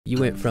You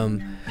went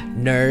from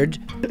nerd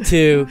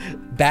to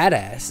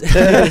badass.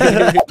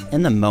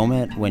 In the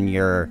moment when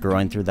you're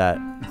going through that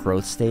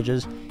growth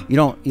stages, you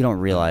don't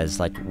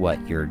realize like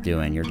what you're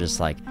doing. You're just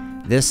like,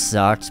 this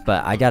sucks,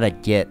 but I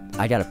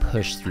gotta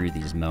push through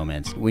these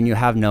moments. When you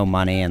have no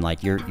money and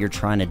like you're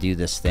trying to do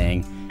this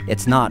thing,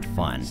 it's not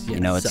fun. Yeah, you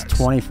know, it's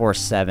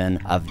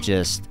 24/7 of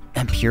just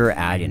pure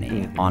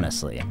agony,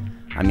 honestly.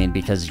 I mean,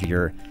 because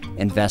you're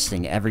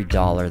investing every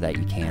dollar that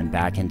you can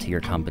back into your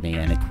company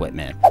and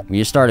equipment. When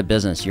you start a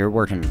business,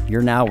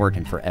 you're now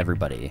working for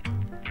everybody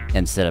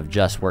instead of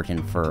just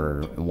working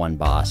for one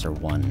boss or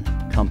one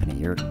company.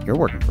 You're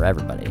working for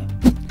everybody.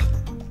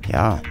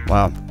 Yeah,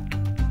 wow.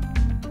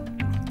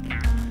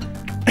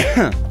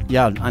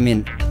 Yeah, I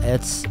mean,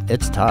 it's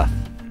tough.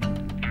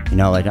 You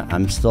know, like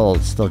I'm still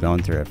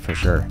going through it for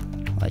sure.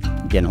 Like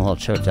getting a little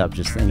choked up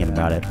just thinking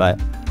about it, but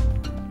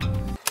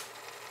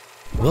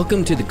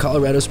Welcome to the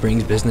Colorado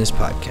Springs Business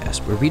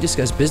Podcast, where we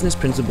discuss business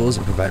principles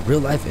and provide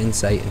real-life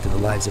insight into the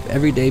lives of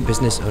everyday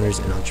business owners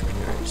and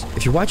entrepreneurs.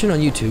 If you're watching on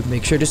YouTube,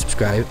 make sure to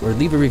subscribe or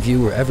leave a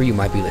review wherever you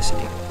might be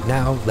listening.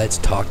 Now, let's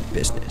talk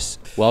business.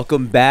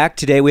 Welcome back.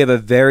 Today we have a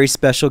very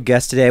special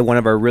guest today, one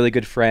of our really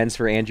good friends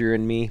for Andrew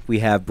and me. We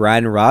have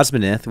Bryan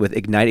Rossmanith with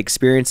Ignite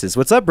Experiences.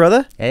 What's up,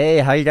 brother? hey,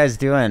 how you guys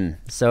doing?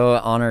 So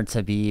honored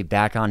to be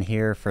back on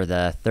here for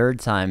the third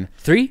time.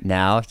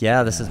 Now.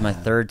 Yeah, this is my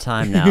third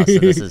time now, so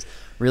this is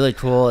really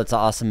cool. It's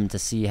awesome to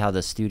see how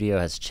the studio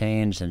has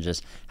changed and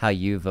just how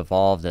you've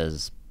evolved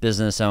as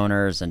business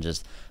owners and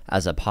just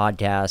as a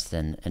podcast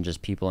and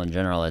just people in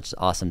general. It's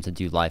awesome to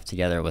do life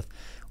together with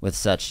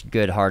such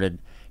good-hearted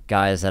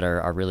guys that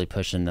are really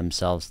pushing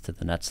themselves to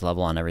the next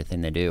level on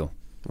everything they do.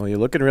 Well, you're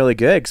looking really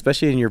good,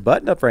 especially in your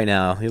button-up right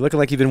now. You're looking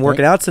like you've been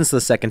working out since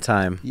the second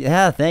time.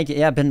 Yeah, thank you.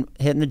 Yeah, I've been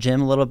hitting the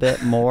gym a little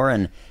bit more,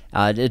 and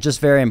it's just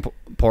very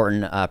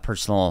important.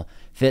 Personal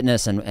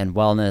fitness and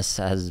wellness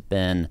has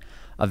been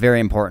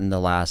very important the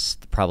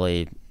last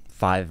probably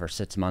 5 or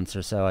 6 months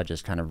or so. I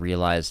just kind of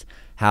realized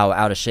how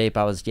out of shape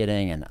I was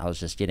getting, and I was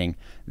just getting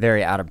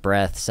very out of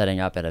breath setting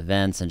up at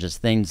events, and just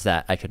things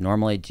that I could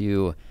normally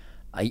do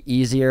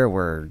easier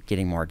were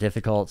getting more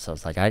difficult. So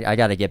it's like I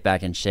got to get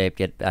back in shape,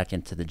 get back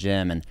into the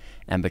gym,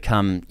 and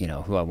become, you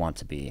know, who I want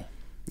to be.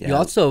 Yeah. You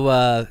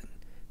also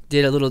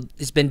did a little.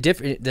 It's been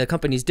different. The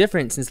company's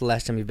different since the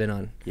last time you've been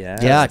on. Yeah,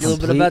 a little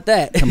bit about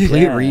that.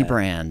 Complete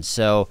rebrand.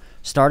 So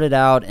started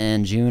out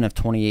in June of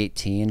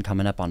 2018,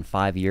 coming up on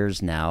 5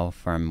 years now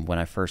from when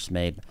I first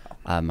made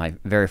my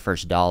very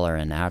first dollar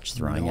in axe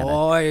throwing at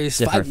a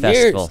different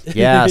festival.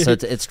 Yeah, so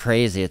it's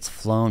crazy. It's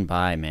flown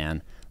by,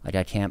 man. Like,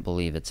 I can't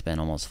believe it's been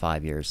almost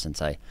 5 years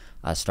since I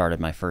started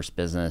my first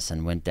business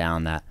and went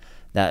down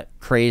that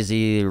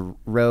crazy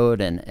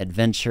road and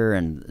adventure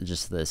and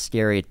just the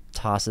scary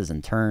tosses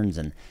and turns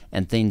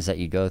and things that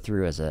you go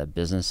through as a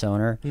business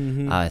owner.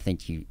 I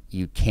think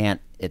you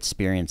can't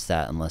experience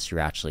that unless you're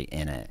actually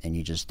in it, and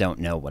you just don't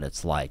know what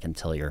it's like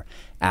until you're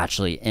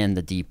actually in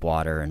the deep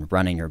water and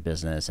running your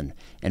business and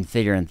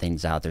figuring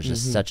things out. There's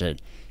just such a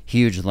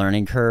huge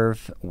learning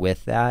curve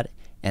with that,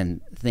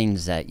 and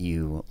things that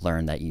you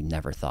learn that you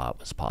never thought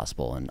was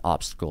possible, and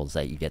obstacles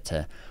that you get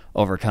to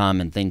overcome,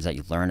 and things that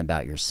you learn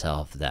about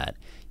yourself that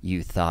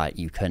you thought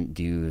you couldn't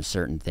do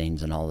certain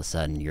things, and all of a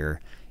sudden you're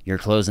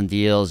closing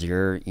deals,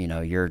 you're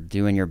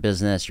doing your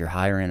business, you're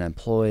hiring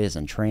employees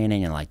and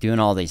training and like doing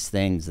all these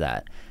things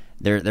that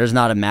there's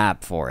not a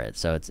map for it.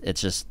 So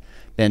it's just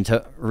been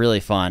really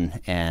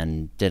fun,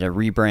 and did a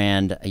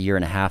rebrand a year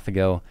and a half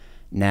ago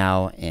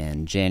now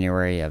in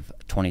January of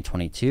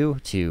 2022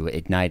 to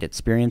Ignite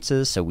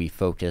Experiences. So we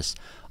focus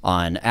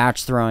on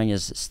axe throwing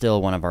is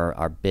still one of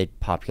our big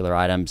popular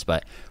items,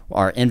 but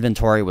our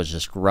inventory was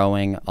just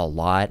growing a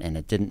lot, and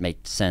it didn't make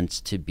sense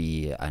to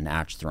be an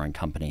axe throwing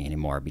company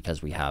anymore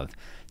because we have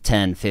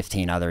 10,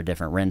 15 other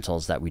different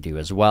rentals that we do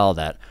as well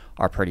that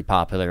are pretty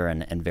popular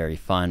and very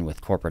fun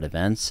with corporate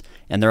events.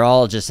 And they're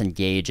all just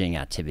engaging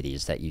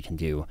activities that you can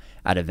do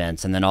at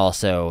events. And then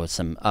also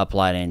some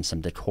uplighting, some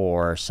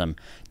decor, some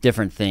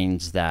different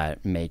things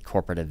that make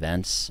corporate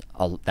events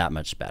that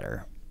much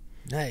better.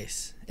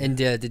 Nice. And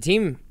the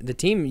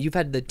team, you've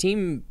had the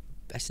team,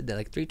 I said that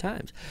like 3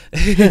 times.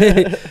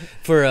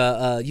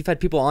 You've had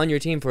people on your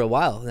team for a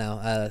while now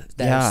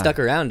that have stuck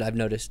around, I've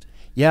noticed.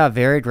 Yeah,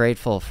 very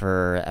grateful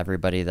for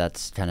everybody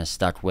that's kind of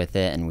stuck with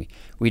it, and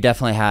we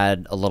definitely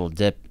had a little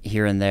dip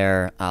here and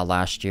there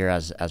last year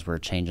as we're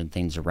changing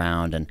things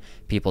around, and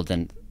people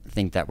didn't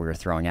think that we were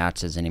throwing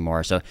axes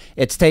anymore. So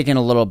it's taken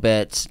a little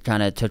bit,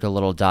 kind of took a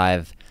little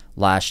dive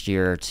last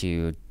year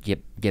to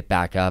get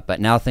back up, but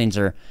now things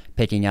are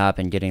picking up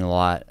and getting a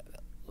lot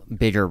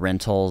bigger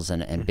rentals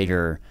and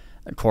bigger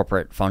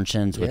corporate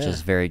functions, which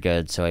is very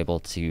good. So able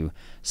to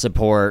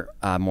support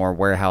more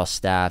warehouse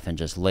staff and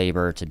just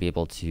labor to be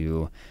able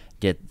to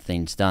get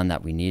things done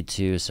that we need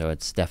to. So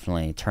it's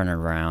definitely turning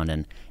around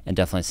and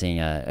definitely seeing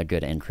a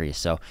good increase.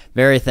 So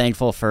very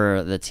thankful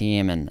for the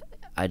team, and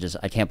I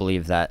can't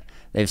believe that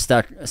they've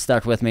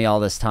stuck with me all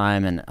this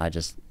time, and I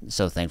just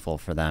so thankful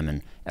for them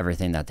and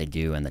everything that they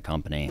do in the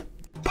company.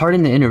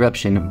 Pardon the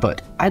interruption,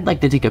 but I'd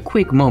like to take a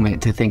quick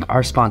moment to thank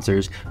our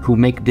sponsors who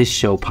make this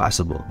show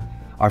possible.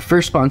 Our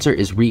first sponsor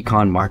is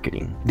Recon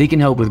Marketing. They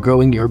can help with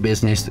growing your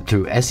business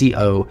through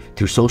SEO,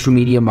 through social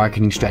media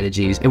marketing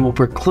strategies, and will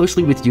work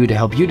closely with you to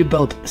help you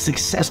develop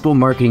successful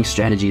marketing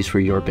strategies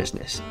for your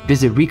business.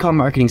 Visit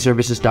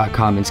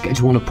reconmarketingservices.com and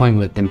schedule an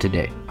appointment with them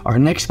today. Our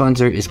next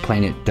sponsor is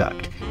Planet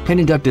Duct.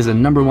 Planet Duct is the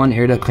 #1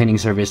 air duct cleaning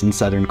service in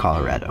southern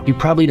Colorado. You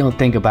probably don't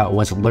think about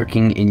what's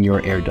lurking in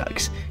your air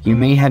ducts. You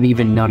may have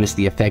even noticed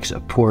the effects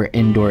of poor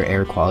indoor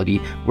air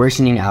quality,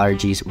 worsening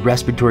allergies,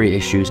 respiratory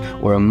issues,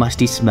 or a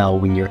musty smell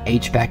when your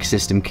HVAC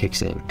system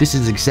kicks in. This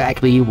is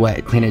exactly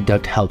what Planet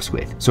Duct helps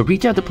with. So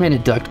reach out to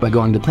Planet Duct by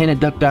going to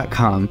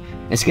planetduct.com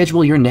and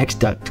schedule your next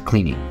duct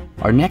cleaning.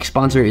 Our next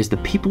sponsor is the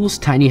People's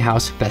Tiny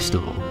House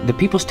Festival. The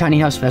People's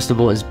Tiny House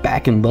Festival is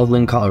back in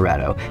Loveland,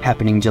 Colorado,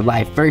 happening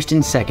July 1st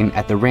and 2nd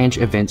at the Ranch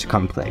Events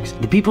Complex.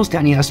 The People's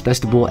Tiny House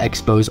Festival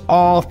expos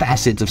all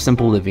facets of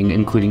simple living,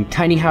 including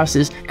tiny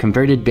houses,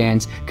 converted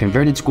vans,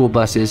 converted school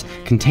buses,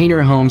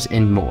 container homes,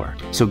 and more.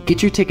 So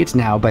get your tickets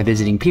now by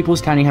visiting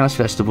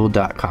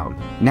peoplestinyhousefestival.com.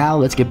 Now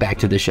let's get back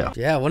to the show.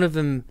 Yeah, one of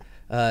them,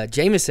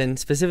 Jameson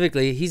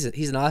specifically, he's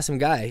an awesome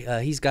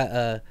guy. He's got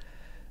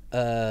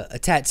a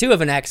tattoo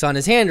of an axe on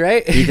his hand,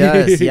 right? He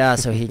does, yeah.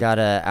 So he got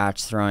a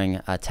axe throwing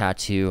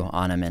tattoo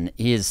on him, and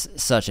he is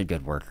such a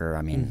good worker.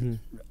 I mean,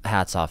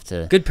 hats off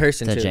to good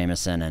person to too.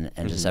 Jameson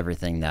and just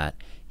everything that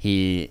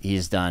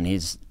he's done.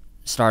 He's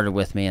started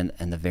with me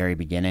in the very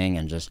beginning,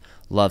 and just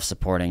love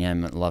supporting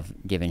him, love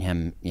giving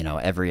him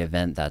every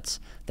event that's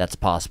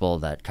possible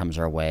that comes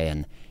our way,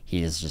 and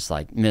he is just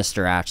like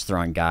Mr. Axe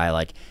throwing guy.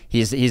 Like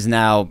he's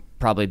now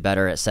probably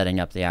better at setting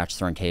up the axe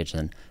throwing cage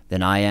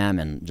than I am,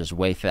 and just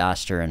way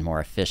faster and more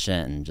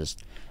efficient, and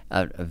just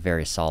a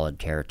very solid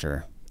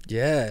character.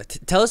 Yeah.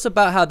 Tell us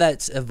about how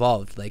that's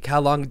evolved. Like, how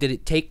long did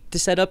it take to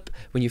set up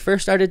when you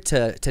first started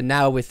to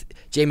now with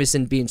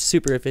Jameson being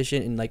super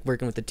efficient and like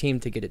working with the team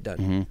to get it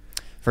done?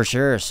 For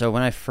sure. So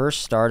when I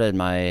first started,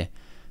 my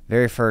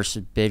very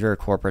first bigger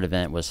corporate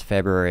event was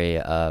February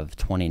of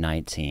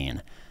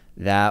 2019.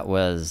 That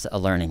was a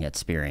learning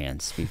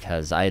experience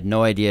because I had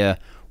no idea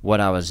what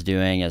I was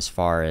doing as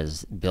far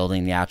as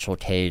building the actual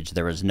cage.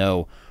 There was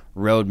no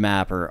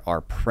roadmap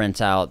or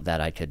printout that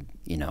I could,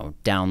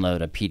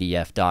 download a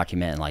PDF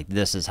document and like,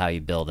 this is how you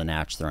build an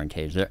axe throwing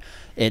cage.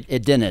 It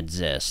didn't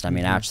exist. I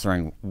mean, axe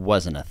throwing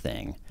wasn't a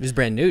thing. It was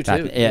brand new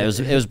too. Yeah, it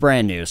was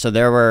brand new. So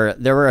there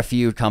were a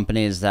few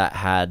companies that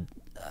had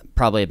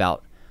probably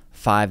about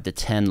 5 to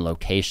 10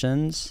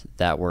 locations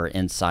that were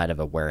inside of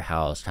a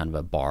warehouse, kind of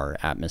a bar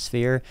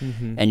atmosphere,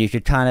 and you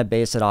could kind of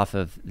base it off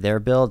of their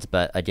builds.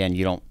 But again,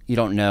 you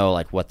don't know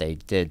like what they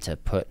did to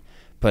put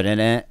in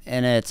it,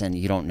 and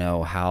you don't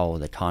know how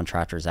the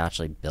contractors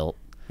actually built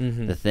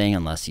the thing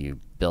unless you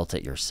built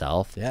it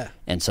yourself. Yeah.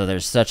 And so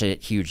there's such a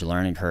huge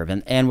learning curve,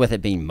 and with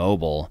it being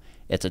mobile,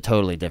 it's a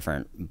totally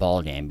different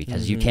ball game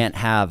because you can't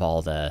have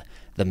all the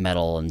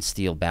metal and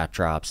steel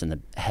backdrops and the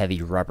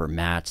heavy rubber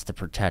mats to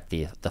protect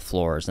the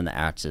floors and the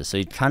axes. So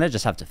you kind of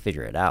just have to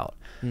figure it out.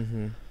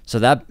 So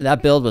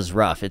that build was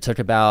rough. It took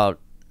about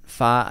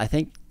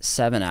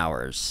 7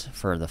 hours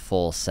for the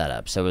full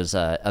setup. So it was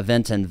an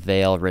event in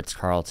Vail,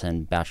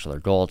 Ritz-Carlton, Bachelor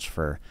Gulch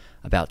for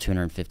about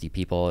 250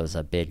 people. It was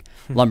a big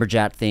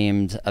lumberjack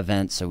themed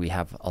event. So we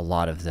have a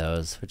lot of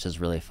those, which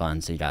is really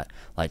fun. So you got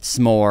like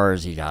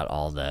s'mores, you got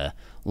all the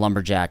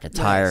lumberjack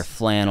attire,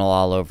 flannel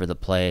all over the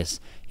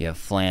place. You have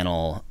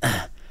flannel,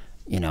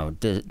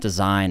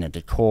 design and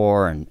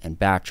decor and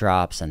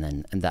backdrops,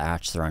 and the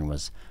axe throwing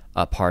was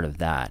a part of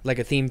that. Like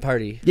a theme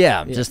party.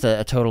 Yeah, just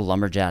a total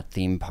lumberjack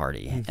theme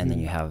party. And then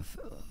you have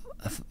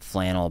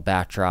flannel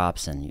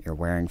backdrops, and you're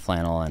wearing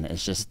flannel, and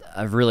it's just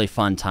a really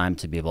fun time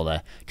to be able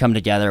to come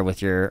together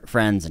with your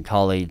friends and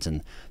colleagues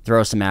and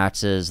throw some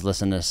axes,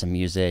 listen to some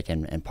music,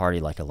 and party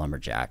like a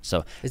lumberjack.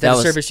 So is that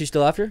a service you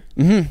still offer?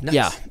 Nice.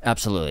 Yeah,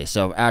 absolutely.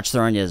 So axe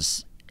throwing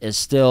is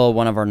still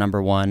one of our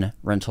 #1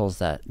 rentals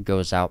that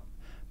goes out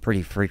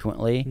pretty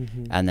frequently,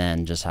 and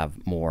then just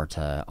have more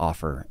to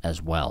offer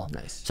as well.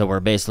 Nice. So we're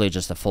basically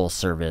just a full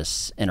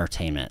service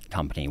entertainment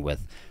company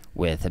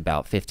with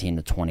about 15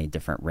 to 20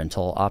 different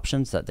rental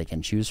options that they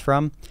can choose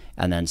from,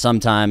 and then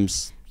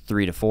sometimes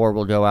 3 to 4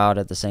 will go out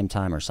at the same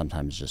time, or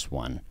sometimes just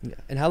one. Yeah.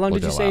 And how long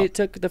did you say it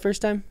took the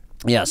first time?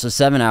 Yeah, so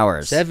 7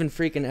 hours. 7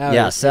 freaking hours.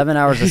 Yeah, 7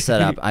 hours of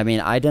setup. I mean,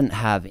 I didn't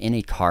have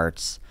any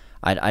carts.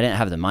 I didn't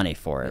have the money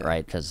for it,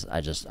 right? Because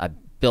I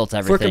built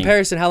everything. For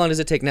comparison, how long does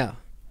it take now?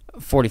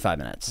 45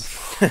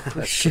 minutes.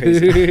 That's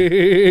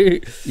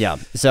crazy. Yeah,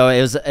 so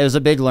it was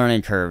a big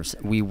learning curve.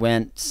 We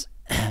went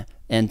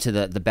into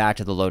the back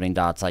of the loading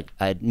docks. Like,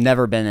 I'd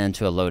never been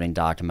into a loading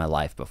dock in my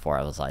life before.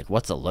 I was like,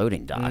 what's a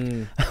loading dock?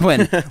 when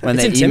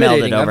they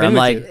emailed it over, I'm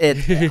like,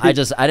 I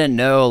didn't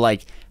know,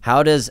 like,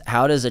 how does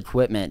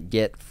equipment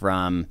get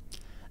from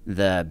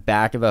the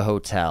back of a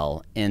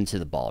hotel into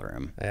the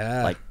ballroom?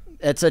 Yeah. Like,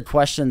 it's a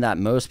question that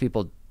most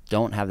people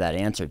don't have that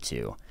answer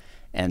to.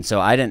 And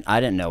so I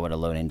didn't know what a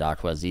loading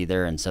dock was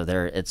either. And so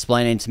they're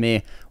explaining to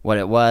me what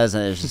it was,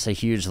 and there's just a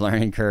huge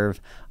learning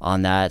curve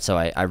on that. So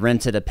I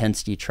rented a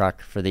Penske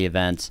truck for the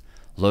event,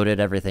 loaded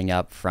everything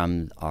up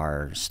from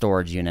our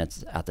storage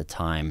units at the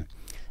time,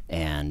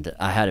 and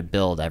I had to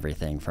build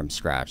everything from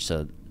scratch.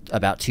 So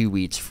about 2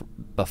 weeks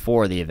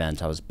before the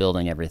event, I was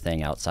building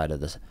everything outside of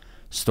the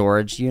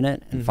storage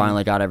unit, and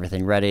finally got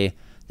everything ready.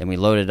 Then we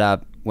loaded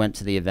up, went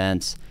to the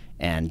event,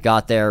 and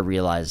got there,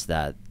 realized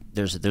that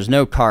there's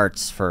no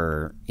carts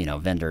for, you know,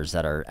 vendors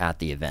that are at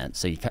the event.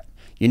 So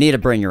you need to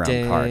bring your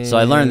own cart. So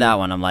I learned that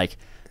one. I'm like,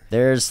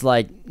 there's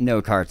like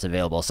no carts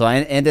available. So I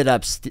ended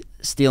up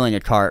stealing a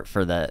cart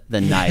for the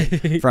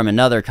night from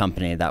another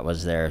company that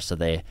was there. So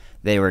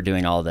they were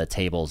doing all the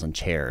tables and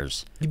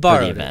chairs for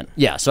the event.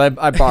 Yeah, so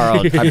I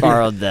borrowed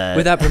the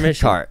without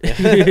permission cart.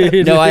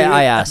 No,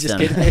 I asked them.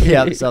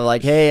 Yep. So I'm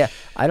like, hey,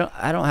 I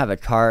don't have a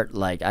cart.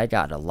 Like, I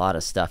got a lot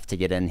of stuff to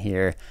get in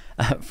here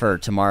for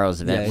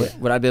tomorrow's event. Yeah.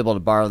 Would I be able to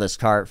borrow this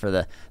cart for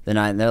the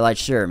night? And they're like,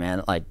 sure,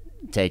 man. Like,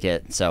 take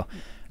it. So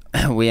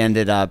we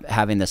ended up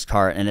having this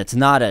cart, and it's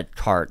not a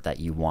cart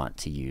that you want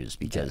to use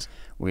because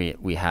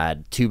we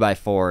had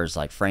 2x4s,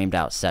 like framed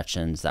out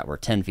sections that were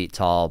 10 feet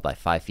tall by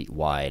 5 feet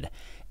wide,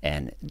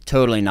 and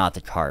totally not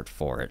the cart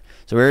for it.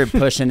 So we were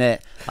pushing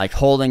it, like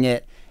holding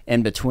it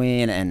in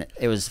between, and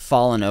it was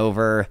falling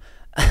over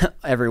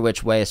every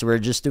which way. So we were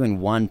just doing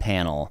one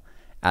panel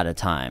at a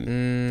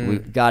time. We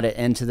got it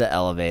into the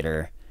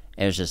elevator.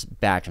 It was just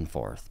back and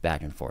forth,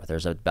 back and forth.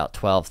 There's about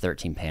 12,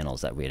 13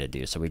 panels that we had to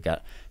do. So we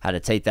had to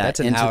take that That's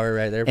an hour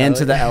right there,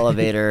 into the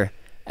elevator,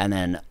 and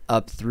then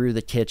up through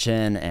the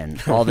kitchen,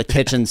 and all the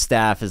kitchen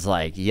staff is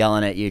like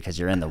yelling at you because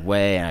you're in the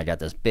way. And I got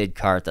this big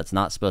cart that's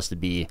not supposed to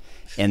be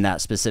in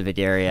that specific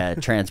area,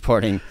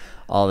 transporting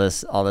all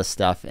this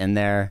stuff in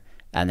there.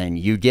 And then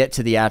you get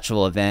to the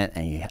actual event,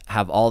 and you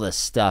have all this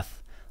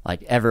stuff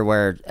like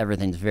everywhere.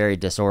 Everything's very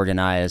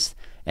disorganized.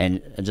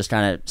 And I just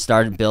kind of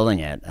started building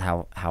it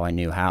how I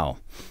knew how.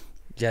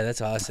 Yeah,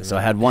 that's awesome. So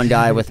I had one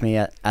guy with me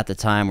at the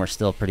time. We're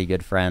still pretty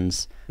good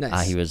friends.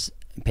 Nice. He was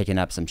picking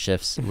up some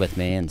shifts with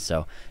me, and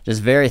so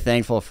just very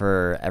thankful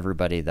for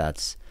everybody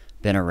that's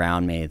been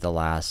around me the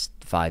last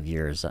 5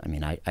 years. I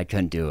mean, I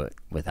couldn't do it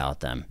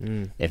without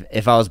them.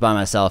 If I was by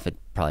myself, it'd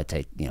probably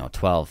take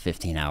 12,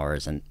 15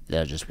 hours, and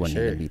that just wouldn't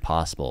even be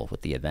possible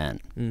with the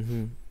event.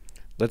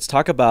 Let's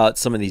talk about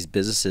some of these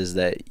businesses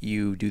that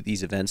you do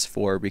these events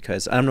for,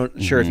 because I'm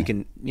not sure if you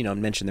can,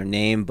 mention their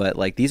name, but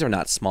like these are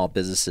not small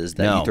businesses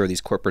that you throw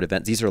these corporate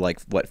events. These are like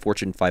what,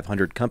 Fortune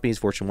 500 companies,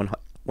 Fortune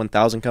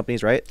 1000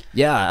 companies, right?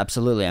 Yeah,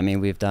 absolutely. I mean,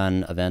 we've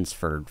done events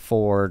for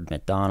Ford,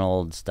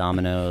 McDonald's,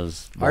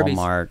 Domino's,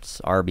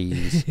 Walmart,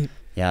 Arby's.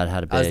 Yeah, it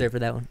had a big. I was there for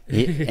that one.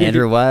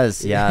 Andrew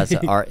was. Yeah,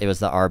 it was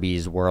the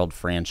Arby's World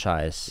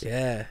Franchise.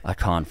 Yeah, a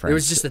conference. There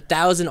was just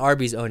 1,000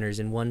 Arby's owners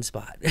in one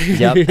spot.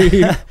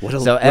 Yep.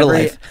 So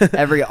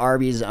every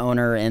Arby's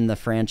owner in the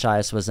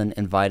franchise was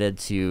invited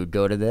to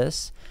go to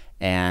this,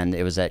 and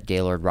it was at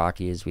Gaylord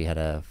Rockies. We had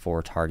a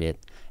 4-target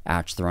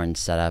axe throwing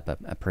setup,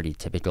 a pretty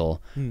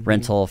typical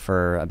rental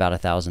for about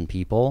 1,000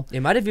 people.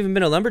 It might have even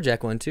been a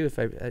lumberjack one too, if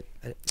I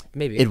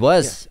maybe. It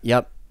was.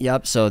 Yeah.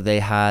 Yep. So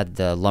they had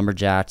the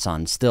lumberjacks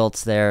on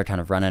stilts there,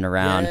 kind of running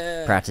around,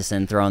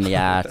 practicing throwing the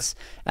axe.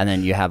 And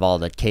then you have all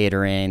the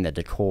catering, the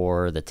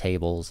decor, the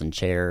tables and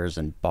chairs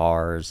and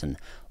bars and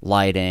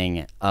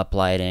lighting,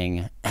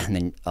 uplighting. And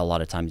then a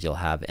lot of times you'll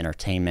have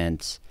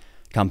entertainment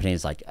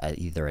companies like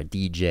either a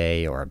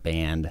DJ or a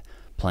band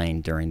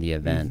playing during the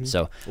event.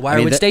 So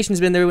Wirewood Station's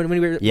been there when we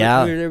were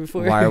there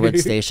before. Wirewood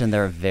Station,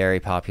 they're a very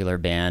popular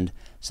band.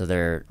 So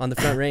they're on the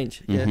Front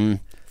Range.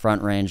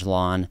 Front Range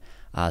lawn.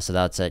 So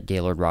that's at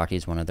Gaylord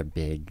Rockies, one of their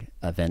big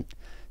event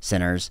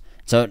centers.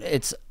 So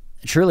it's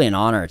truly an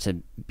honor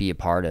to be a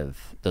part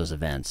of those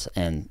events.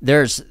 And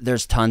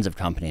there's tons of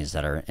companies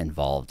that are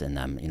involved in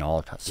them,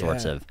 all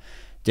sorts of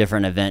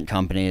different event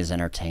companies,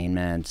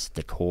 entertainment,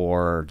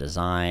 decor,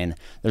 design.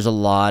 There's a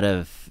lot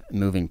of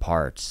moving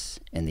parts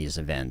in these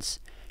events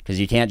because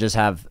you can't just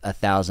have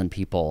 1,000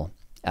 people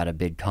at a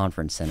big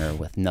conference center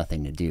with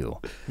nothing to do,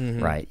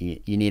 right?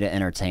 You need to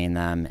entertain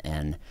them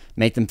and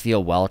make them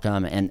feel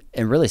welcome and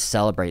really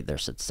celebrate their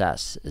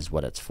success is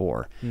what it's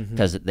for,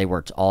 because they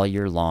worked all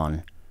year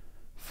long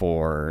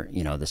for,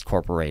 this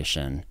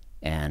corporation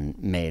and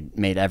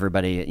made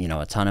everybody,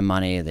 a ton of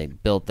money. They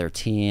built their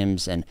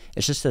teams, and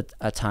it's just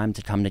a time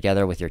to come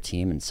together with your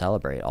team and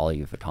celebrate all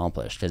you've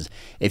accomplished. Because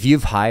if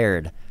you've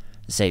hired,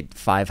 say,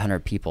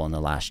 500 people in the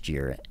last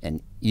year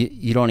and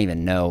you don't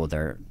even know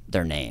their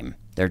name,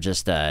 they're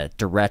just a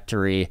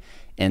directory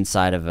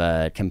inside of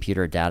a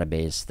computer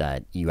database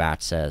that you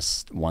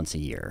access once a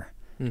year.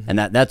 And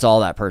that's all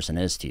that person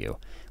is to you.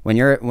 When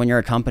you're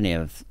a company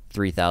of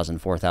 3,000,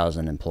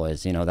 4,000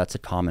 employees, that's a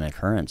common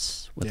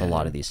occurrence with a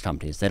lot of these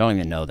companies. They don't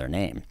even know their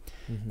name.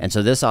 And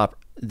so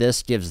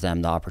this gives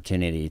them the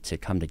opportunity to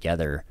come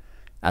together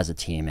as a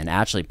team and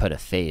actually put a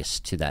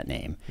face to that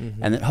name.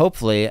 And then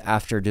hopefully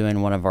after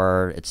doing one of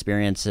our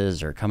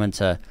experiences or coming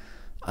to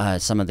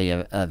some of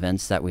the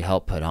events that we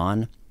help put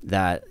on,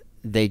 that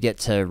they get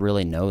to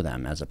really know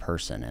them as a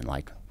person and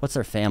like, what's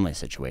their family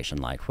situation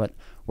like?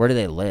 Where do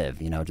they live?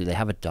 Do they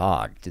have a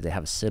dog? Do they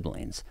have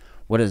siblings?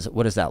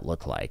 what does that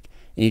look like?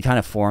 And you kind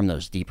of form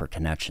those deeper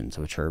connections,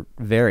 which are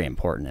very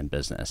important in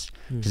business.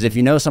 Because if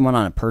you know someone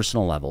on a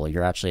personal level,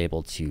 you're actually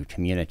able to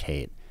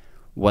communicate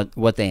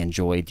what they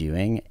enjoy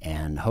doing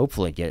and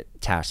hopefully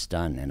get tasks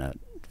done in a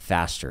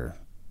faster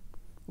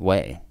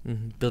way.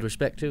 Build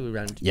respect too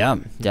around. Yeah,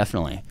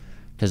 definitely.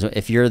 Because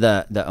if you're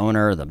the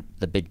owner,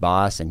 the big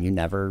boss, and you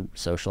never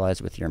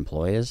socialize with your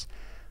employees,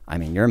 I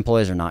mean, your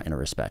employees are not going to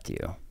respect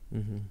you.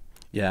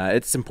 Yeah,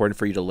 it's important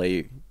for you to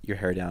lay your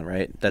hair down,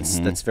 right?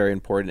 That's very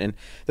important. And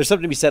there's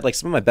something to be said, like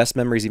some of my best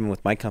memories, even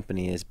with my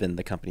company, has been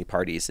the company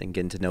parties and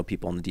getting to know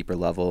people on a deeper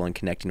level and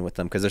connecting with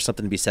them. Because there's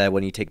something to be said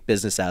when you take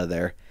business out of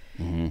there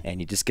and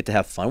you just get to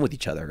have fun with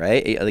each other,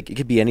 right? Like it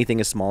could be anything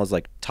as small as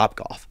like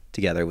Topgolf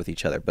together with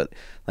each other. But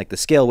like the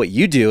scale, what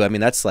you do, I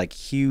mean, that's like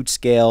huge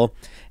scale.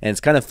 And it's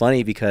kind of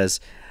funny because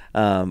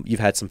you've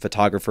had some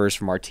photographers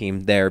from our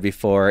team there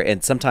before,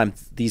 and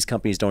sometimes these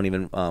companies don't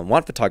even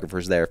want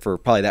photographers there for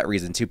probably that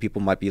reason too.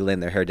 People might be laying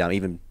their hair down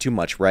even too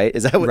much, right?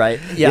 Is that what? Right.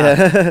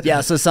 Yeah.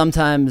 Yeah. So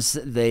sometimes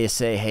they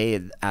say,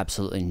 hey,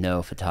 absolutely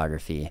no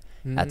photography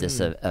at this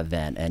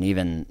event, and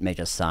even make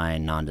us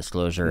sign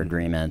non-disclosure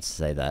agreements,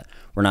 say that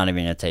we're not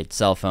even going to take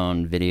cell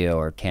phone video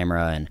or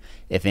camera, and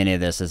if any of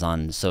this is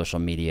on social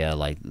media,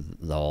 like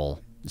they'll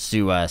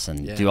sue us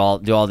and do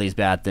all these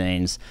bad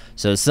things.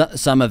 So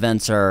some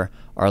events are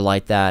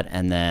like that,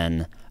 and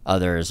then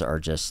others are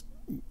just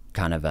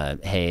kind of a,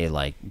 hey,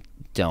 like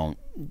don't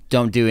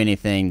do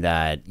anything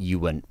that you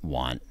wouldn't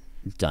want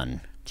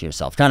done to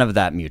yourself, kind of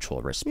that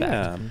mutual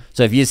respect.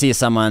 So if you see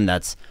someone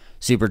that's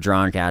super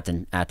drunk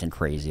acting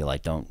crazy,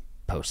 like don't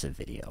post a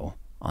video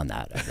on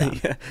that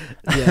event.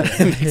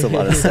 It makes a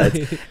lot of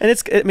sense. And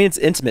it's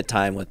intimate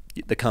time with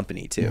the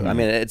company too. I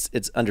mean,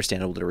 it's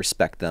understandable to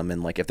respect them,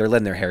 and like if they're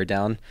letting their hair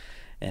down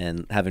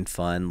and having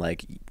fun,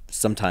 like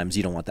sometimes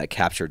you don't want that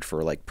captured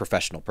for like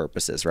professional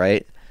purposes,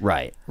 right?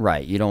 Right.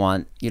 You don't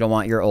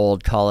want your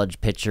old college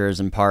pictures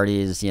and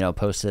parties,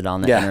 posted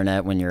on the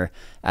internet when you're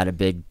at a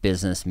big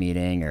business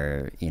meeting,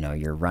 or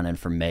you're running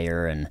for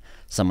mayor and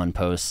someone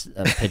posts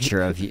a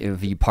picture of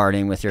you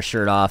partying with your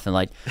shirt off and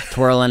like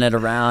twirling it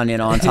around,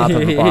 on top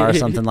of a bar or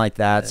something like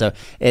that. So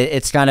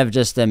it's kind of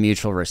just a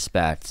mutual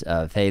respect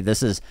of, hey,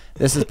 this is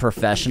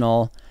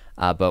professional,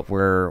 but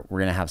we're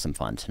gonna have some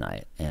fun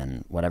tonight,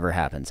 and whatever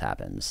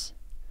happens.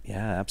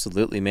 Yeah,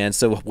 absolutely, man.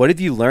 So what have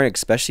you learned,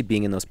 especially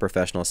being in those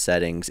professional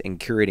settings and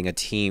curating a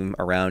team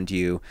around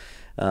you?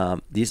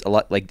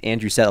 Like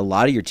Andrew said, a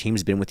lot of your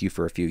team's been with you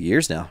for a few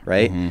years now,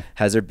 right?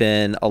 Has there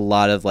been a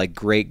lot of like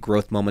great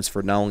growth moments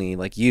for not only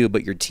like you,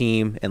 but your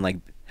team, and like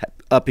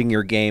upping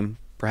your game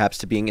perhaps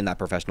to being in that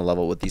professional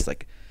level with these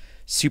like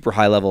super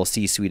high level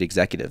C-suite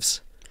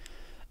executives?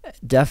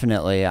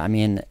 Definitely. I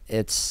mean,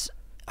 it's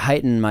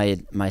heightened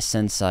my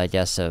sense, I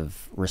guess,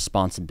 of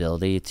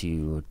responsibility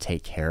to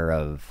take care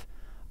of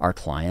our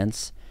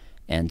clients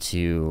and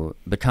to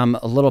become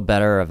a little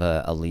better of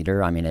a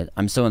leader. I mean,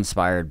 I'm so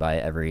inspired by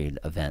every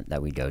event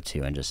that we go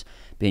to, and just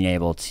being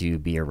able to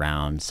be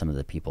around some of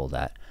the people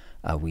that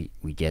we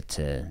get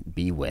to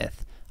be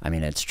with. I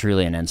mean, it's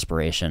truly an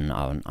inspiration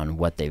on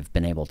what they've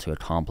been able to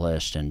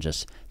accomplish, and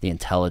just the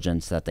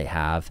intelligence that they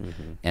have.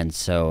 And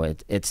so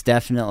it's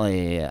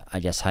definitely, I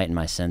guess, heightened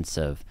my sense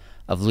of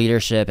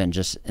leadership, and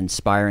just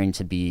inspiring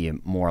to be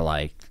more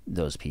like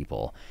those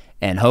people.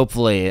 And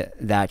hopefully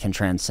that can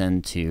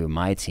transcend to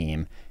my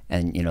team,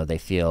 and they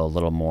feel a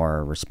little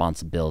more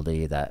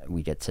responsibility that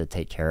we get to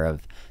take care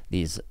of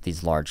these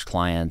large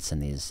clients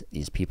and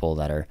these people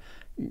that are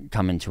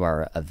coming to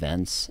our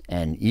events.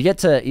 And you get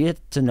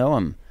to know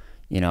them,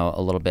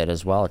 a little bit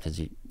as well, because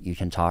you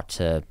can talk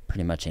to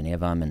pretty much any of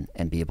them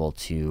and be able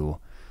to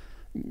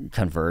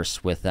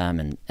converse with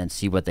them and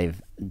see what they've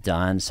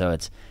done. So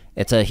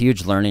it's a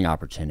huge learning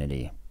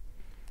opportunity.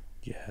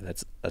 Yeah,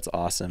 that's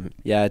awesome.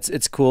 Yeah,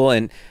 it's cool.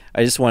 And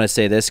I just want to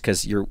say this,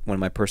 because you're one of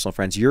my personal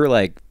friends.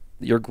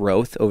 Your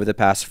growth over the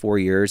past 4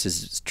 years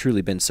has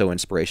truly been so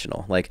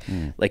inspirational. Like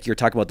you're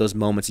talking about those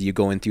moments of you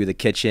going through the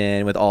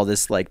kitchen with all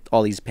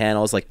these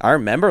panels. Like I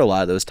remember a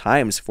lot of those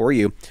times for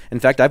you. In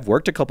fact, I've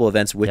worked a couple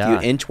events with you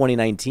in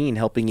 2019,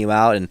 helping you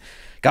out. And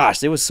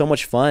gosh, it was so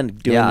much fun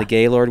doing the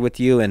Gaylord with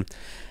you. And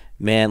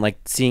man, like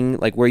seeing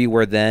like where you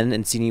were then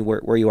and seeing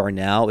where you are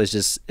now is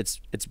just,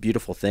 it's a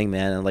beautiful thing,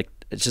 man. And like,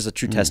 it's just a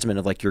true testament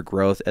of like your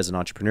growth as an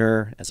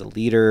entrepreneur, as a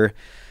leader,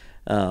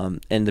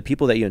 and the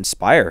people that you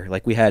inspire.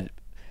 Like we had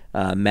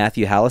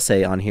Matthew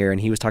Hallisay on here,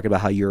 and he was talking about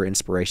how you're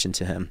inspiration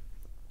to him.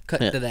 Cut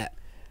to that.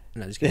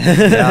 No, just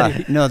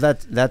kidding. No,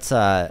 that's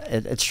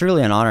it's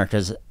truly an honor,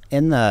 because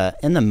in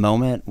the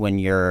moment when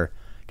you're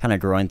kind of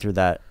growing through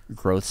that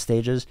growth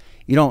stages,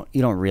 you don't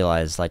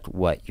realize like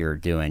what you're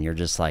doing. You're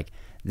just like,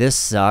 this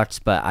sucks,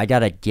 but I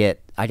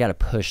gotta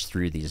push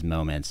through these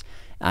moments.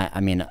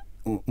 I mean,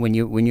 when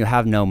you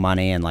have no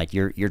money and like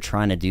you're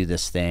trying to do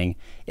this thing,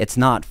 it's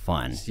not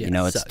fun. It's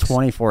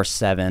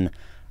 24/7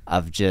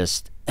 of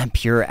just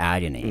pure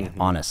agony,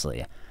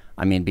 honestly.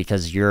 I mean,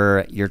 because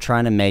you're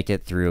trying to make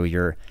it through.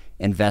 You're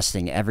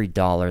investing every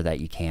dollar that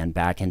you can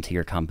back into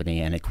your company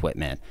and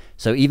equipment.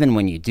 So even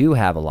when you do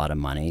have a lot of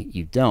money,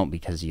 you don't,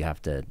 because you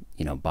have to,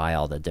 buy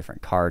all the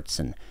different carts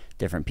and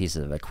different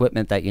pieces of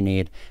equipment that you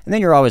need. And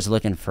then you're always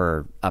looking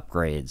for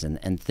upgrades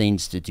and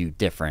things to do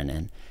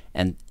different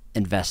and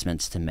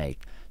investments to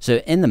make. So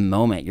in the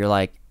moment, you're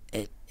like,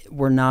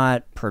 we're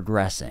not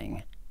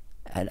progressing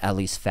at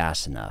least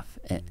fast enough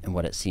in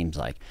what it seems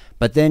like.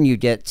 But then you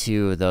get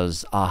to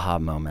those aha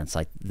moments,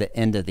 like the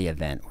end of the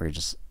event, where you're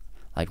just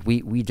like,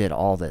 we did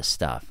all this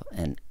stuff,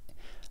 and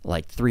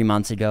like 3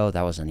 months ago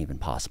that wasn't even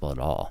possible at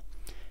all.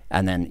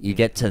 And then you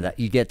get to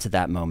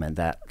that moment,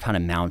 that kind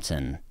of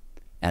mountain,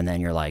 and then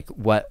you're like,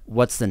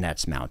 what's the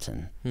next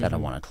mountain that I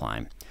want to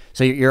climb?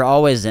 So you're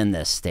always in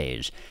this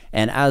stage.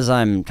 And as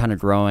I'm kind of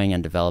growing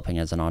and developing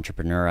as an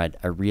entrepreneur,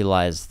 I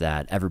realize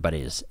that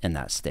everybody's in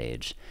that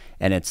stage.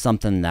 And it's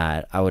something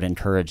that I would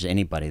encourage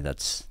anybody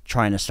that's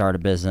trying to start a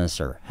business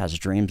or has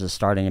dreams of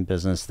starting a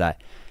business,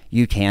 that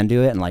you can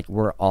do it. And like,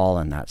 we're all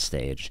in that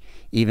stage.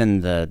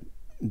 Even the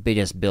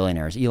biggest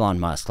billionaires, Elon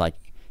Musk, like,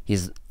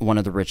 he's one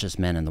of the richest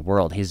men in the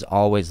world. He's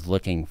always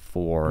looking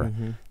for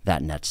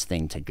that next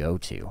thing to go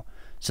to.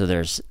 So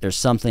there's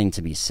something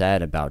to be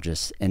said about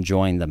just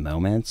enjoying the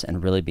moments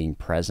and really being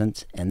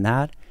present in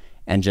that,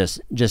 and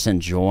just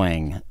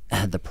enjoying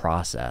the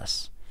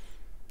process.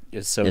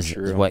 It's so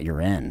true. Is what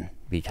you're in,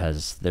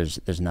 because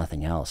there's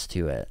nothing else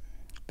to it.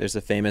 There's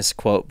a famous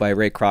quote by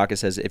Ray Kroc. It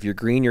says, "If you're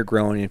green, you're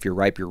growing, and if you're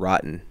ripe, you're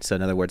rotten." So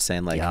in other words,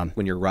 saying like,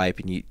 when you're ripe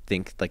and you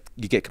think, like,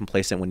 you get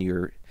complacent when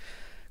you're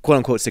quote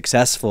unquote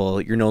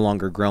successful, you're no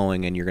longer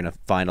growing, and you're going to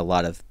find a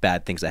lot of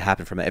bad things that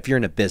happen from it. If you're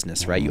in a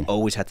business, right, you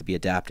always have to be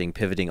adapting,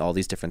 pivoting, all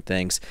these different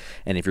things.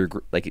 And if you're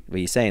like what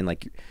you're saying,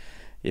 like,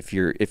 if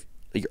you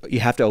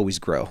have to always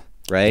grow,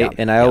 right?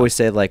 And I always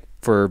say, like,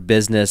 for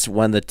business,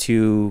 one of the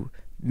two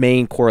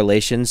main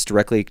correlations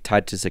directly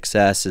tied to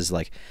success is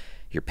like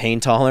your pain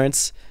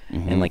tolerance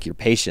and like your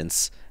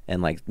patience.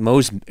 And like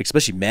most,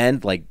 especially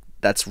men, like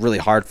that's really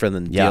hard for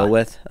them to deal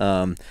with.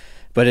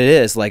 But it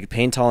is like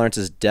pain tolerance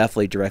is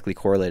definitely directly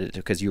correlated,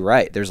 because you're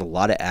right. There's a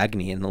lot of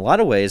agony, and in a lot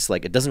of ways,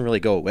 like, it doesn't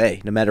really go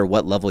away no matter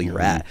what level you're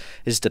at.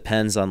 It just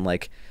depends on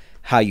like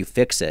how you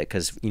fix it.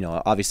 Because,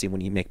 obviously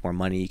when you make more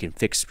money, you can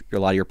fix a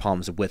lot of your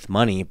problems with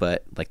money.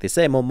 But like they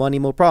say, more money,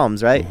 more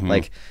problems, right?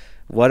 Like,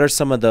 what are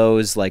some of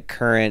those like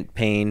current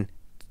pain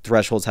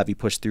thresholds have you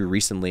pushed through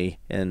recently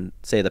in,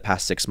 say, the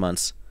past 6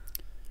 months?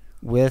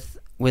 With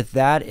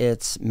that,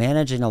 it's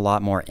managing a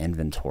lot more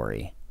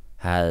inventory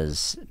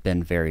has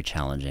been very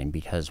challenging,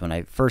 because when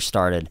I first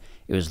started,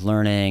 it was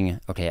learning,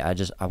 okay,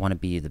 I want to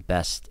be the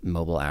best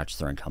mobile axe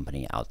throwing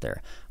company out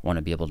there. I want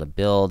to be able to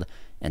build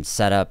and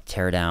set up,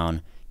 tear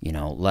down,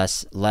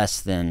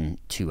 less than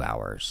 2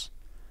 hours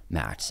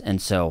max. And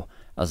so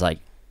I was like,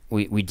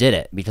 we did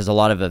it, because a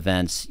lot of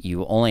events,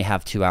 you only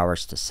have 2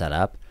 hours to set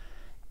up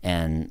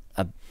and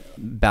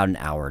about an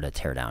hour to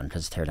tear down,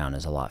 because tear down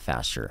is a lot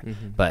faster.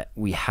 But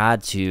we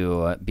had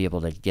to be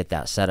able to get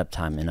that setup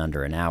time in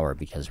under an hour,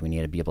 because we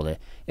need to be able to,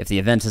 if the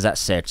event is at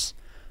 6,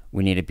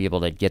 we need to be able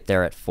to get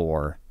there at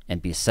 4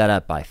 and be set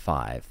up by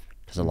 5,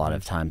 because a lot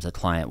of times the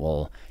client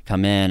will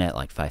come in at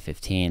like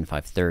 5:15,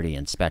 5:30,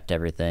 inspect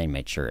everything,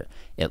 make sure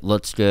it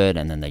looks good,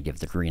 and then they give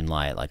the green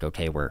light, like,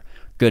 okay, we're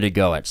good to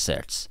go at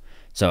 6.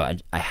 So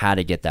I had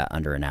to get that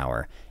under an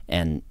hour.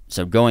 And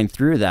so going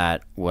through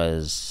that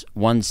was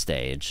one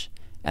stage.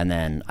 And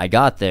then I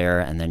got there,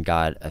 and then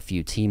got a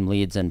few team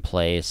leads in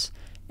place,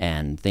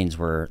 and things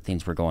were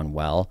going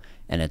well.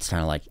 And it's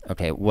kind of like,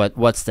 okay,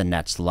 what's the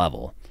next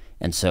level?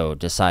 And so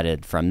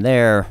decided from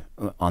there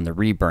on the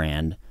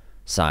rebrand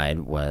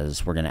side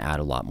was we're going to add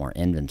a lot more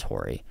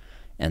inventory.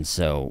 And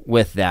so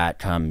with that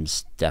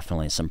comes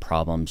definitely some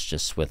problems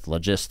just with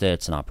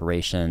logistics and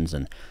operations,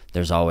 and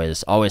there's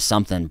always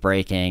something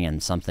breaking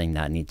and something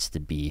that needs to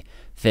be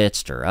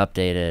fixed or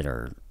updated,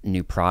 or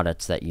new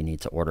products that you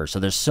need to order. So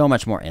there's so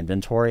much more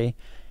inventory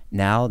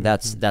now.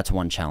 That's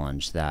one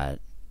challenge that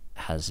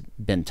has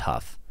been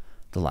tough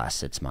the last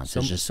 6 months.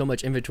 It's just so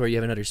much inventory, you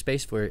have another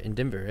space for it in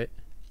Denver, right?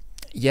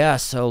 Yeah,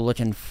 so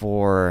looking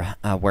for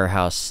a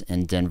warehouse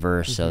in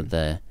Denver. So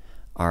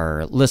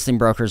our listing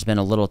broker's been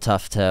a little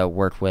tough to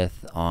work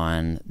with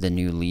on the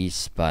new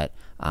lease, but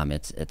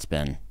it's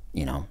been,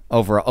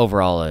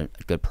 overall a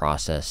good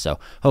process. So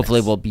hopefully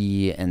we'll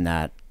be in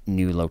that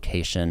new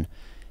location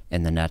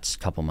in the next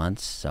couple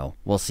months. So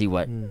we'll see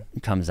what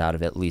comes out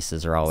of it.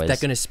 Leases are always... Is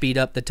that going to speed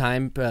up the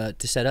time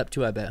to set up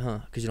too, I bet, huh?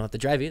 Because you don't have to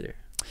drive either.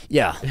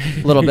 Yeah,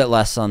 a little bit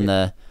less on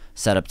the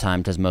setup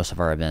time, because most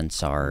of our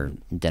events are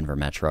Denver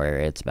metro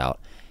area. It's about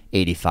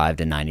 85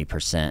 to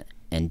 90%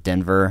 in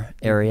Denver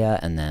area,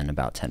 and then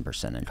about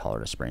 10% in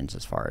Colorado Springs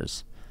as far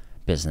as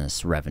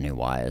business revenue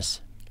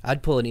wise.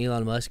 I'd pull an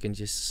Elon Musk and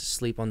just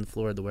sleep on the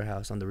floor of the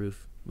warehouse on the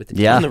roof with the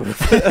tent. On the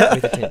roof.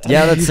 With the tent.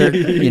 Yeah, that's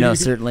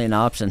certainly an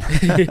option. Oh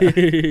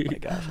my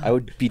gosh, I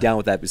would be down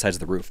with that besides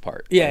the roof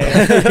part. Yeah.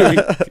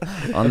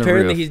 On the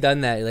Apparently roof. he's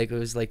done that. Like, it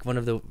was like one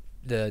of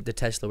the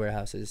Tesla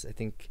warehouses. I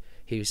think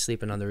he was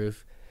sleeping on the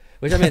roof.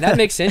 Which, I mean, that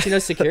makes sense.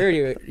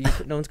 Security,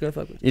 no one's going to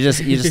fuck with you.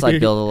 You just like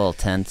build a little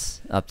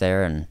tent up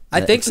there, and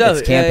I think so.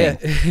 It's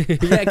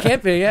camping. Yeah,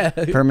 camping, yeah.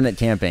 Permanent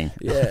camping.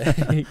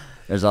 Yeah.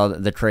 There's all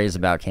the craze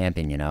about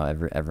camping,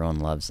 everyone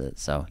loves it.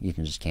 So you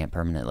can just camp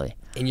permanently.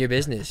 In your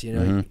business, a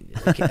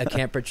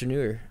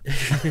camperpreneur.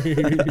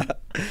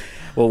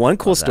 Well, one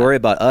cool story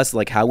about us,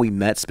 like how we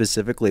met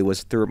specifically,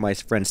 was through my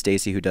friend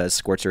Stacy, who does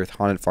Scorched Earth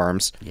Haunted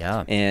Farms.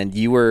 Yeah. And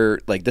you were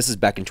like, this is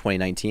back in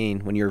 2019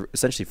 when you were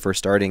essentially first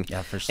starting.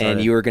 Yeah, first started.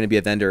 And you were going to be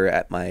a vendor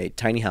at my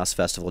Tiny House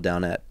Festival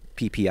down at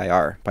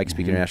PPIR, Pikes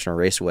Peak International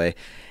Raceway.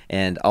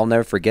 And I'll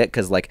never forget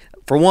because, like,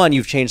 for one,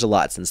 you've changed a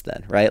lot since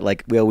then, right?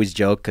 Like, we always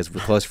joke because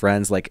we're close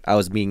friends. Like, I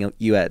was meeting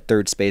you at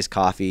Third Space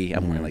Coffee.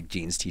 I'm wearing, like,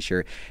 jeans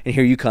t-shirt. And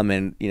here you come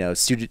in,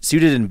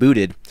 suited and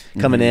booted,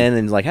 coming in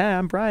and like, hey,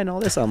 I'm Bryan,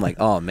 all this. I'm like,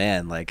 oh,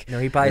 man. Like, no,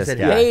 he probably said,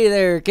 hey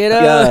there, kiddo.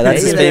 Yeah,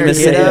 that's his famous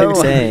kiddo.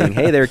 saying.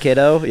 Hey there,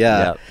 kiddo.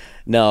 Yeah. Yep.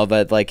 No,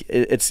 but, like,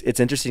 it's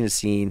interesting to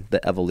see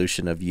the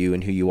evolution of you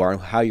and who you are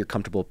and how you're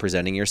comfortable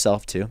presenting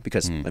yourself, too.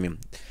 Because, I mean,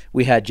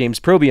 we had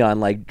James Proby on,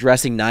 like,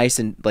 dressing nice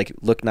and, like,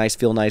 look nice,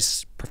 feel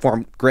nice,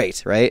 perform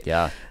great, right?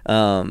 Yeah.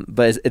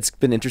 But it's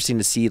been interesting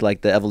to see,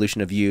 like, the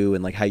evolution of you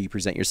and, like, how you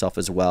present yourself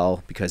as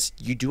well, because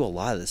you do a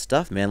lot of this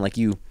stuff, man. Like,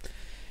 you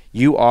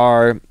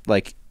are,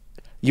 like,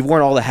 you've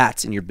worn all the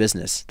hats in your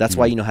business. That's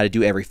why you know how to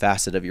do every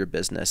facet of your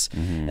business.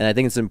 And I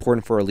think it's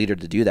important for a leader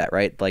to do that,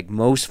 right? Like,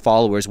 most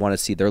followers want to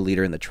see their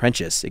leader in the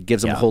trenches. It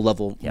gives them a whole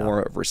level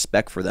more of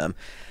respect for them.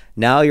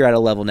 Now you're at a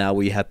level now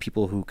where you have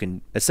people who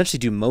can essentially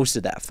do most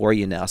of that for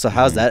you now. So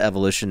how's that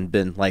evolution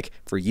been like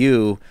for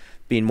you,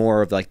 being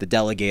more of like the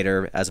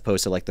delegator as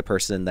opposed to like the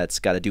person that's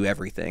got to do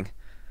everything?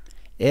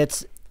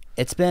 It's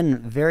been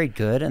very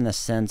good in the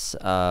sense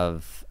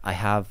of I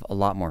have a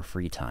lot more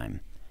free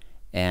time,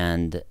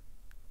 and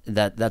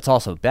that's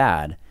also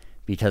bad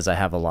because I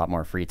have a lot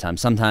more free time.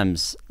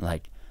 Sometimes,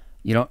 like,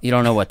 you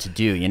don't know what to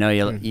do.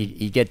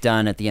 You get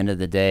done at the end of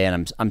the day,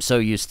 and I'm so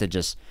used to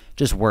just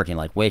working,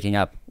 like waking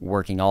up,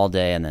 working all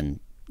day, and then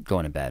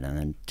going to bed, and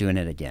then doing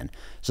it again.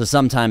 So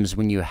sometimes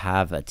when you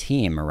have a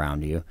team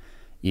around you,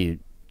 you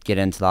get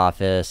into the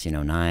office,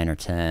 9 or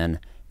 10,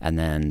 and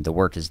then the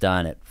work is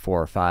done at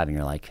 4 or 5, and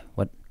you're like,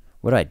 what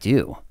do I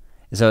do?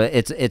 So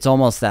it's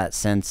almost that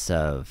sense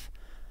of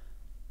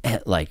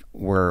like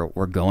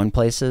we're going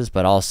places,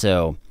 but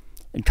also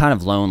kind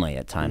of lonely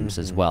at times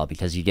as well,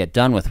 because you get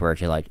done with work,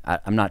 you're like,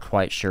 I'm not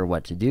quite sure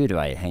what to do. Do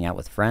I hang out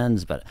with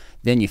friends? But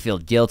then you feel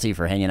guilty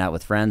for hanging out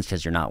with friends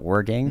because you're not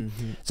working.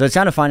 So it's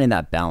kind of finding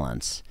that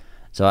balance.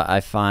 So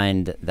I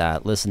find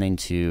that listening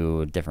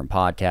to different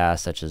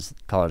podcasts, such as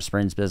Colorado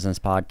Springs Business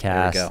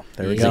Podcast,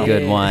 is a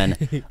good one.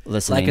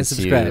 Listening like and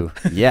subscribe.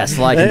 Yes,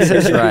 like and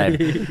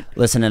subscribe.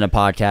 Listening to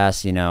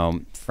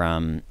podcasts,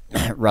 from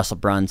Russell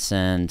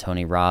Brunson,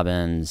 Tony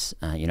Robbins,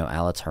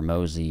 Alex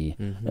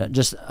Hormozy,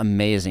 just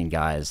amazing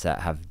guys that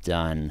have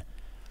done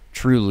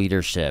true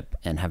leadership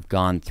and have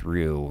gone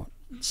through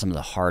some of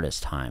the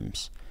hardest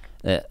times.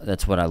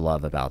 That's what I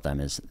love about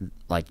them is,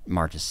 like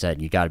Marcus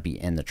said, you got to be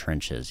in the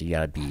trenches. You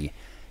got to be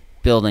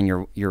building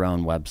your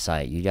own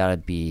website. You got to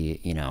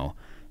be,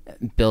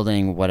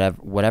 building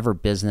whatever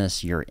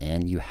business you're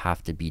in. You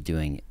have to be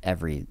doing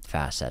every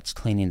facets,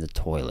 cleaning the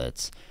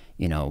toilets,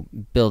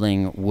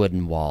 building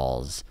wooden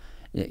walls,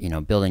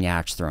 building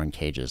axe throwing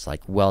cages,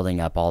 like welding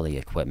up all the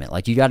equipment.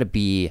 Like, you got to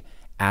be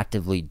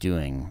actively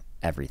doing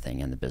everything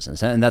in the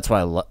business, and that's what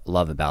I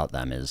love about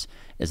them is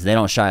they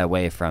don't shy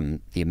away from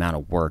the amount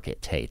of work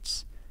it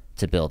takes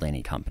to build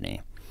any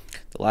company.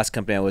 The last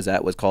company I was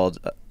at was called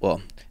it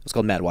was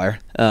called Madwire,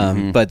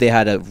 but they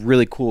had a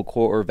really cool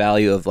core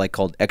value of like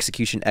called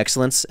execution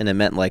excellence, and it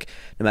meant like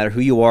no matter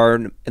who you are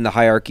in the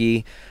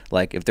hierarchy,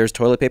 like if there's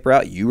toilet paper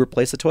out, you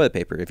replace the toilet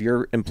paper. If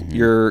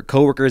your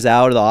coworker's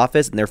out of the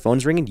office and their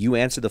phone's ringing, you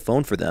answer the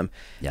phone for them.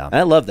 Yeah, and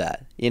I love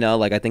that.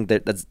 Like I think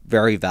that's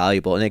very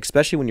valuable, and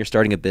especially when you're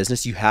starting a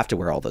business, you have to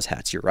wear all those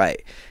hats. You're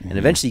right, and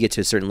eventually you get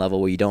to a certain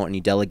level where you don't and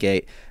you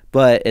delegate.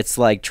 But it's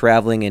like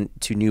traveling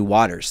into new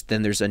waters.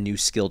 Then there's a new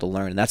skill to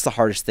learn. And that's the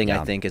hardest thing,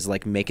 I think, is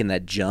like making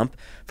that jump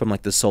from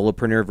like the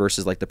solopreneur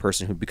versus like the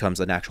person who becomes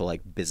an actual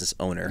like business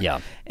owner. Yeah.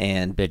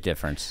 And big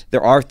difference.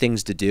 There are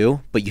things to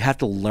do, but you have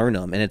to learn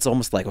them. And it's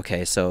almost like,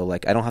 okay, so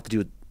like I don't have to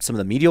do some of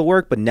the medial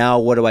work, but now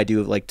what do I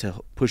do like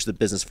to push the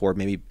business forward?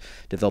 Maybe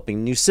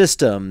developing new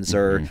systems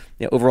or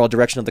overall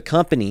direction of the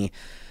company.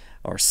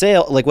 Or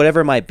sale, like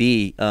whatever it might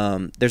be,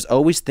 there's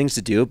always things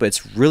to do, but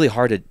it's really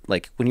hard to,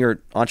 like, when you're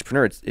an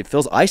entrepreneur, it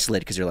feels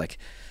isolated because you're like,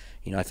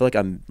 I feel like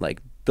I'm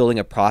like building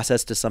a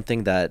process to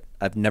something that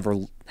I've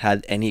never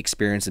had any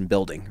experience in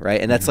building, right?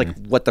 And that's like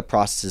what the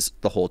process is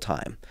the whole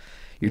time.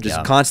 You're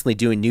just constantly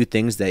doing new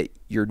things that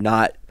you're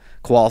not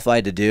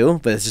qualified to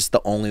do, but it's just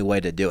the only way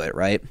to do it,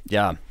 right?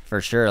 Yeah,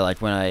 for sure.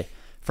 Like when I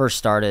first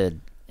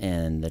started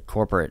in the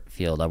corporate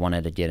field, I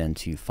wanted to get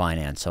into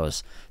finance. So I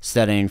was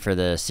studying for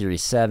the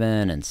Series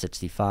 7 and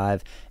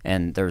 65,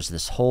 and there's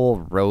this whole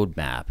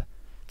roadmap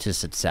to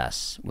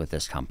success with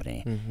this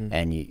company.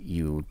 And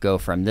you go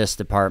from this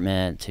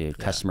department to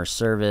customer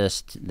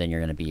service, then you're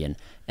going to be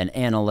an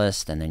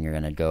analyst, and then you're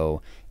going to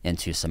go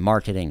into some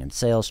marketing and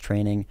sales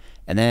training,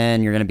 and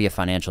then you're going to be a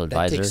financial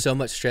advisor. That takes so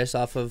much stress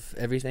off of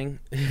everything.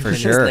 For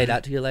sure. It's laid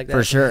out to you like that.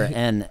 For sure.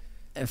 And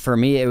for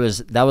me,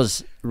 that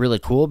was really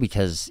cool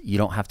because you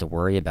don't have to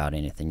worry about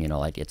anything,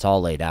 like it's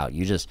all laid out.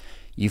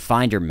 You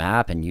find your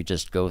map and you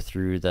just go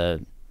through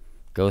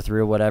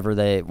whatever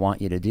they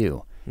want you to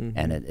do.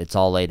 And it's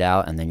all laid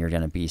out, and then you're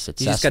going to be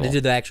successful. You just got to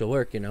do the actual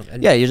work,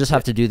 And yeah, you just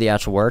have to do the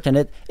actual work,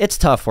 and it's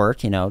tough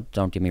work,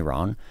 don't get me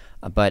wrong,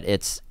 but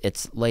it's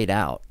laid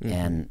out.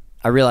 And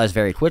I realized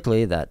very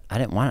quickly that I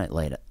didn't want it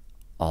laid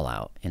all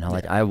out.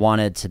 Like I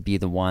wanted to be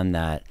the one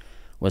that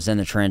was in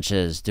the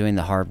trenches doing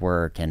the hard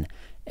work,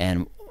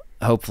 and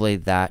hopefully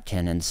that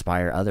can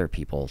inspire other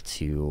people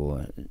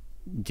to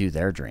do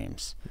their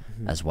dreams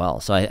as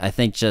well. So I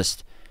think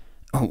just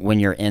when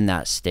you're in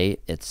that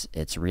state,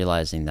 it's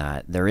realizing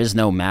that there is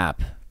no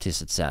map to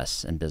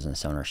success in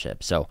business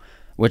ownership. So,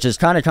 which is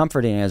kind of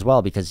comforting as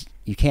well, because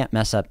you can't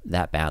mess up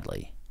that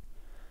badly.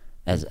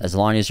 As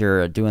long as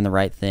you're doing the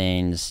right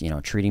things,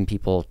 treating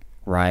people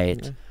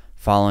right,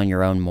 following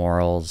your own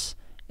morals,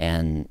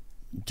 and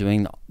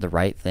doing the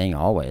right thing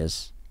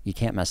always, you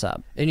can't mess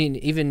up. I mean,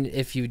 even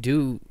if you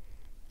do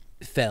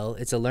fail,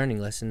 it's a learning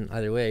lesson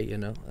either way,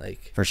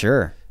 like for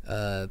sure.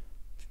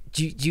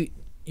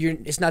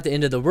 It's not the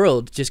end of the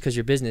world just because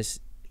your business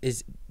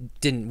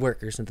didn't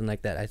work or something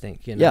like that. I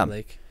think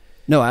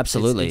no,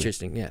 absolutely, it's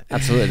interesting. Yeah,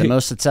 absolutely. The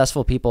most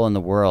successful people in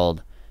the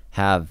world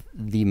have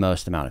the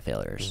most amount of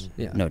failures,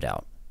 no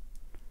doubt.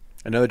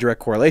 Another direct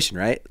correlation,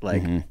 right?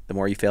 Like the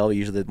more you fail,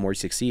 usually the more you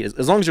succeed.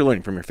 As long as you're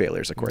learning from your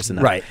failures, of course, and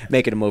not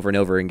making them over and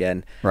over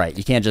again. Right.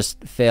 You can't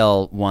just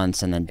fail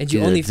once and then do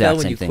you only the exact fail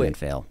when same you thing quit. and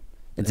fail.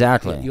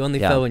 Exactly. You only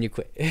fail when you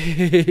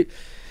quit.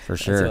 For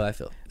sure. That's how I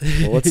feel.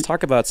 Well, let's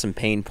talk about some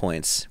pain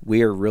points.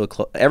 We are real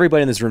close.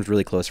 Everybody in this room is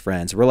really close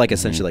friends. We're like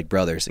essentially like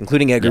brothers,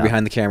 including Edgar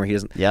behind the camera. He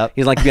doesn't. He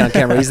doesn't like to be on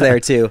camera. He's there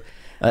too.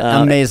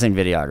 Amazing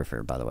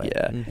videographer, by the way.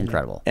 Yeah,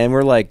 incredible. And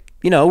we're like,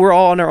 we're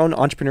all on our own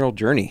entrepreneurial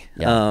journey.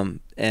 Yeah.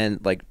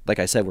 And like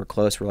I said, we're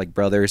close. We're like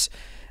brothers.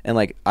 And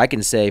like I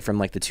can say from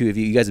like the two of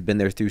you, you guys have been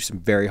there through some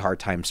very hard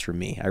times for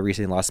me. I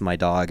recently lost my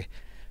dog.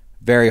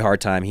 Very hard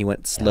time. He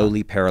went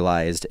slowly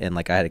paralyzed, and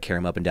like I had to carry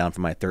him up and down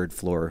from my third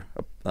floor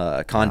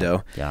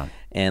condo. Yeah.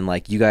 And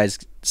like you guys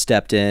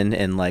stepped in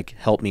and like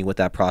helped me with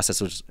that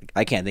process, which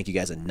I can't thank you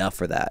guys enough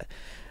for that.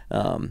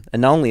 And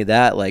not only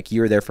that, like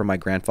you were there for my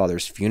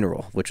grandfather's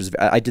funeral, which was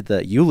I did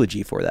the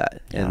eulogy for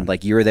that, and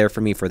like you were there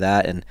for me for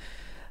that. And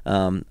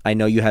I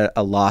know you had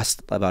a loss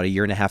about 1.5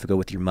 years ago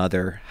with your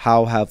mother.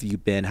 How have you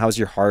been? How's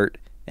your heart?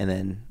 And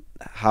then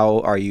how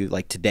are you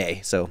like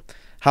today? So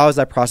how has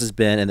that process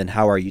been? And then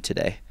how are you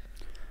today?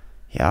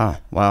 Yeah.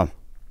 Wow.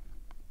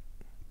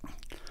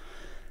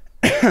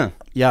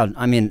 Yeah.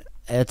 I mean,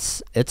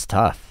 it's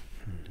tough.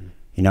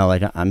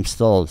 Like I'm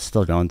still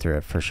going through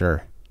it for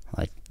sure.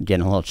 Like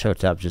getting a little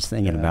choked up just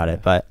thinking about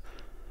it. But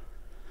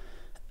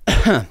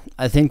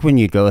I think when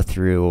you go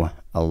through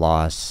a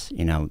loss,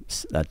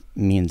 that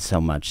means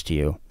so much to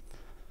you.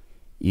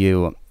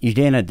 You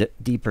gain a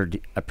deeper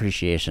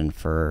appreciation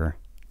for,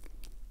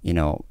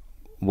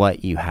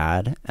 what you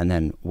had and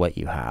then what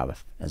you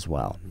have as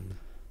well.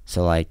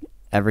 So like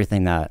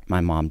everything that my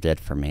mom did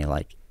for me,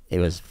 like it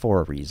was for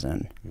a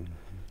reason.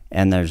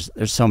 And there's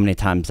so many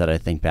times that I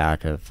think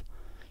back of,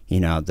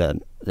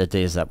 the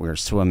days that we were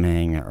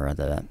swimming, or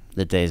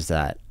the days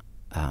that,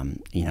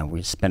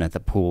 we spent at the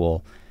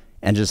pool,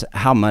 and just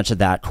how much of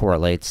that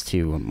correlates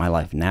to my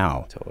life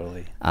now.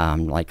 Totally.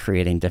 Like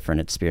creating different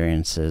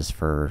experiences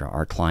for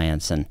our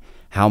clients, and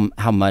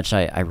how much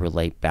I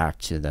relate back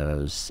to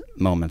those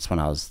moments when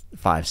I was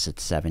 5,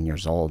 6, 7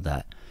 years old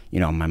that,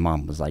 my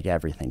mom was like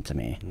everything to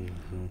me.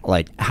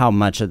 Like how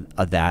much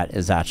of that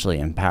is actually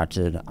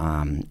impacted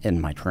in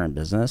my current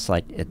business.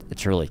 Like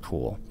it's really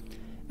cool.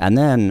 And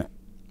then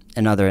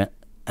another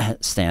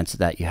stance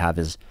that you have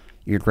is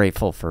you're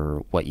grateful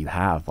for what you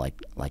have, like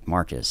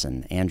Marcus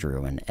and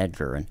Andrew and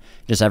Edgar and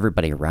just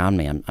everybody around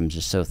me. I'm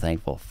just so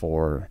thankful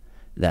for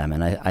them.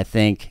 And I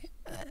think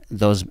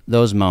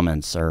those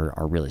moments are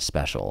really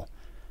special,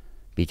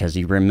 because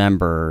you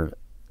remember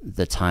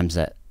the times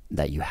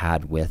that you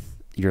had with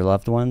your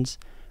loved ones,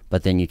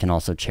 but then you can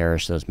also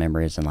cherish those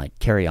memories and like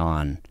carry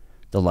on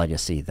the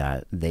legacy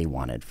that they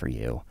wanted for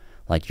you.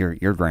 Like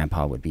your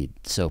grandpa would be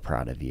so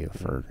proud of you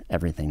for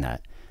everything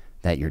that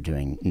you're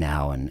doing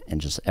now, and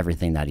just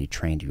everything that he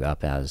trained you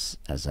up as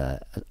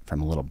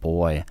from a little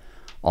boy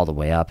all the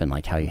way up, and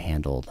like how you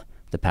handled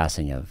the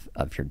passing of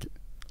your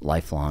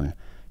lifelong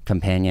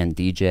companion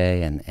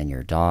DJ and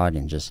your dog,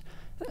 and just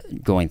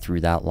going through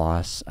that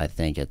loss. I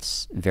think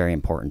it's very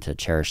important to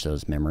cherish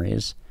those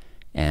memories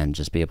and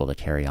just be able to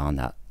carry on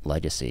that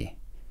legacy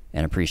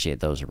and appreciate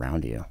those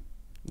around you.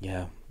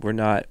 Yeah, we're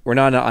not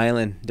an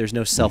island. There's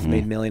no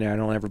self-made millionaire. I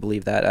don't ever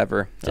believe that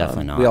ever.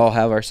 Definitely not. We all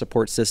have our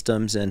support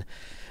systems, and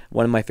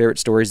one of my favorite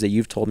stories that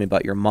you've told me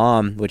about your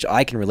mom, which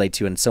I can relate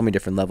to in so many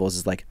different levels,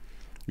 is like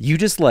you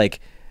just like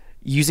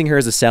using her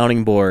as a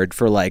sounding board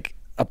for like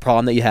a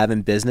problem that you have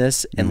in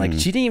business, and like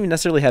she didn't even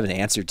necessarily have an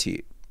answer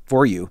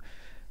for you,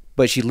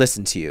 but she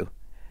listened to you.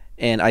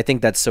 And I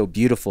think that's so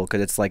beautiful,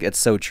 because it's like, it's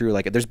so true.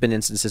 Like there's been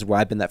instances where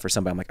I've been that for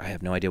somebody, I'm like, I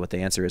have no idea what the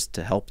answer is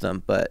to help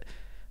them, but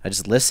I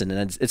just listen.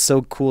 And it's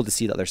so cool to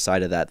see the other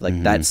side of that.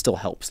 Like that still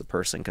helps the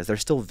person, because they're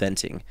still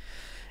venting,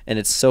 and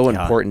it's so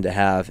important to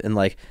have. And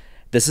like,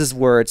 this is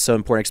where it's so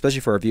important,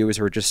 especially for our viewers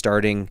who are just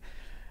starting.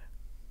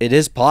 It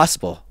is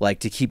possible, like,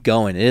 to keep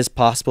going. It is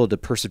possible to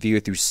persevere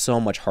through so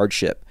much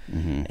hardship,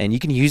 and you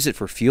can use it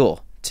for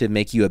fuel to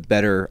make you a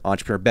better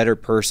entrepreneur, better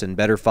person,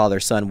 better father,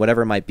 son,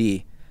 whatever it might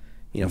be,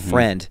 you know,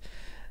 friend.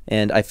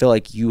 And I feel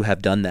like you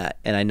have done that.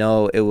 And I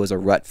know it was a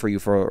rut for you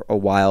for a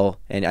while,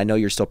 and I know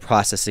you're still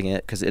processing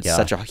it, because it's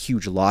such a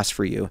huge loss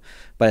for you.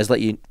 But I just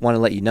want to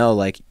let you know,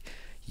 like,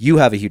 you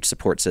have a huge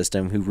support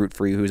system who root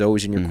for you, who's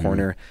always in your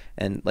corner.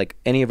 And like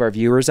any of our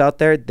viewers out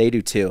there, they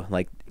do too.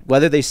 Like,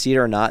 whether they see it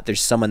or not,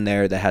 there's someone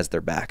there that has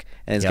their back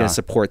and is going to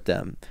support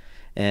them.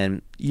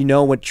 And you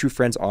know what true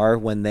friends are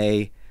when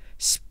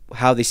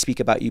how they speak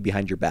about you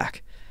behind your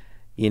back,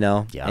 you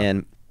know?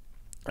 And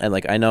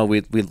like, I know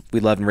we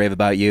love and rave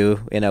about you,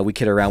 you know, we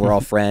kid around, we're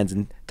all friends,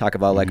 and talk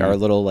about like our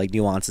little like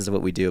nuances of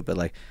what we do, but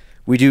like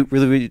we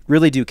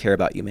really do care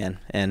about you, man.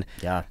 And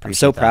I'm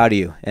so proud of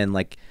you. And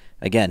like,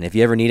 again, if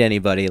you ever need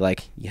anybody,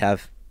 like, you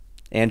have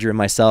Andrew and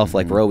myself,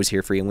 like, we're always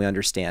here for you, and we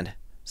understand.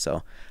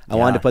 So I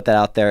wanted to put that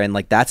out there, and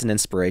like, that's an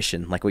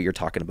inspiration, like what you're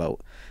talking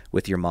about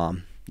with your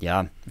mom.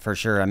 Yeah, for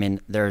sure. I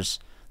mean, there's,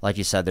 like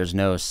you said, there's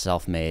no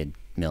self-made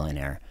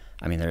millionaire.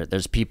 I mean,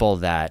 there's people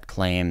that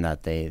claim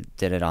that they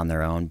did it on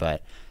their own,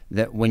 but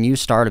that when you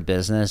start a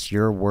business,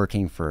 you're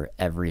working for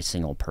every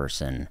single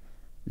person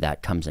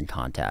that comes in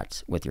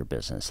contact with your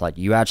business. Like,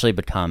 you actually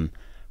become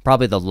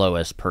probably the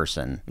lowest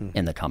person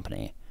in the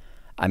company.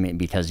 I mean,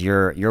 because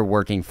you're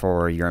working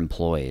for your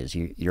employees.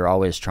 You're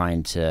always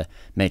trying to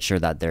make sure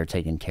that they're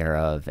taken care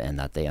of, and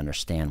that they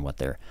understand what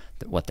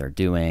they're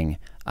doing,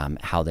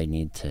 how they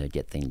need to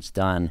get things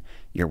done.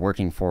 You're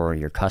working for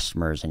your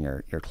customers and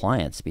your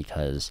clients,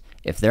 because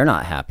if they're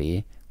not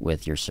happy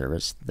with your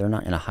service, they're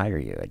not going to hire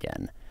you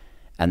again.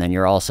 And then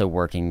you're also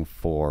working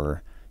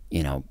for,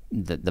 you know,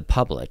 the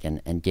public,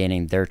 and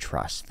gaining their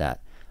trust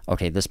that,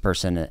 okay, this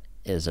person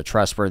is a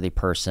trustworthy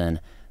person.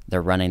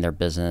 They're running their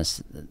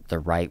business the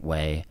right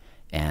way,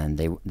 and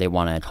they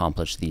want to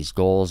accomplish these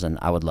goals, and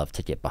I would love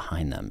to get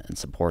behind them and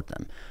support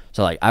them.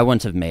 So like, I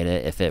wouldn't have made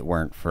it if it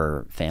weren't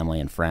for family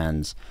and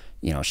friends,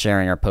 you know,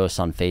 sharing our posts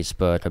on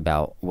Facebook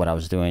about what I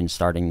was doing,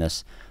 starting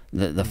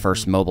the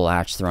first mobile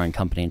axe throwing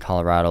company in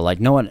Colorado. Like,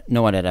 no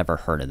one had ever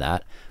heard of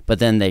that, but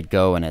then they'd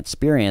go and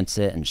experience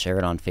it and share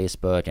it on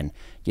Facebook and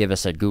give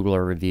us a Google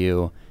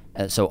review.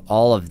 So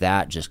all of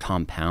that just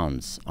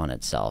compounds on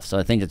itself. So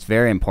I think it's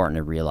very important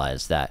to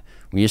realize that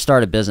when you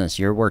start a business,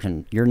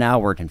 you're now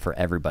working for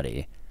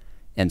everybody,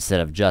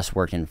 instead of just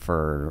working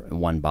for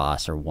one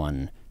boss or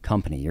one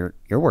company. You're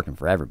working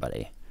for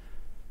everybody.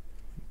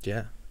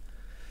 Yeah.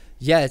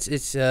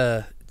 It's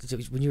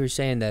when you were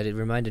saying that, it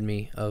reminded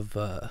me of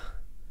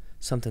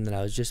something that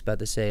I was just about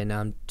to say, and now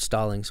I'm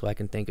stalling so I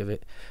can think of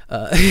it.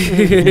 I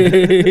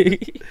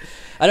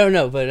don't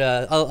know, but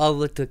I'll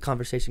let the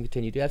conversation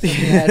continue. Do you have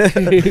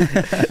something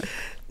to add?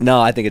 No,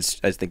 I think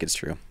it's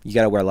true. You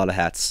got to wear a lot of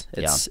hats.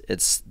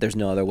 There's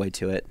no other way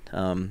to it.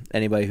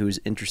 Anybody who's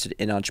interested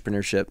in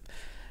entrepreneurship,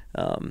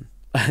 I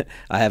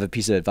have a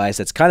piece of advice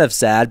that's kind of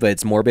sad, but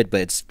it's morbid,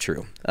 but it's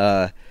true.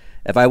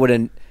 If I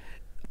wouldn't,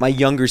 my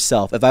younger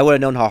self, if I would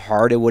have known how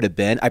hard it would have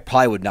been, I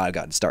probably would not have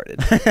gotten started,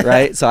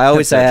 right? So I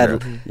always say I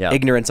had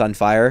ignorance on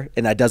fire,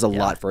 and that does a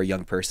lot for a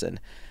young person.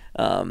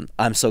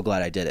 I'm so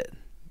glad I did it.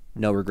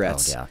 No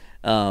regrets.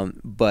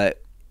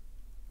 But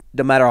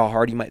no matter how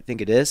hard you might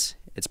think it is,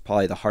 it's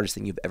probably the hardest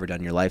thing you've ever done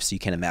in your life, so you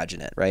can't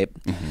imagine it, right?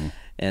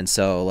 And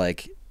so,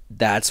 like,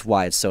 that's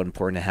why it's so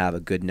important to have a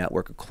good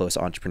network of close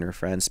entrepreneur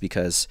friends,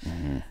 because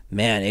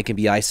man, it can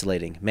be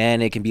isolating,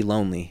 man, it can be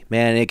lonely,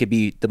 man, it could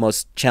be the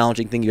most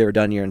challenging thing you've ever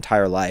done in your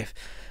entire life.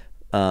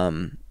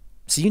 So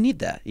you need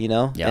that, you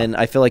know? And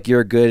I feel like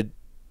you're a good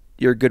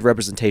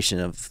representation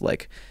of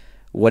like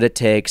what it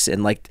takes.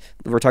 And like,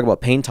 we're talking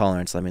about pain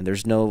tolerance. I mean,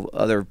 there's no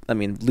other, I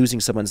mean,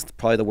 losing someone's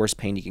probably the worst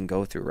pain you can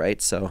go through,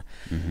 right? So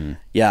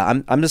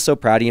yeah, I'm just so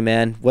proud of you,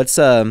 man. What's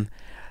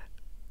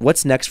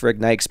next for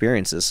Ignite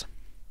Experiences?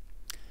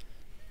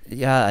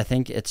 Yeah, I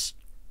think it's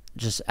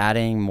just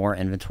adding more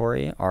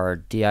inventory. Our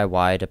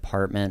DIY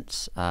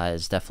department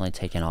is definitely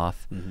taken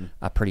off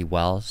pretty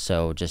well.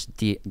 So just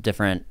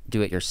different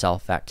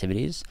do-it-yourself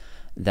activities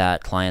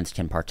that clients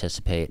can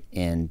participate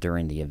in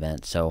during the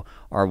event. So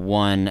our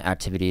one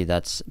activity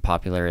that's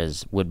popular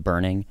is wood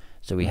burning.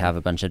 So we have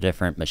a bunch of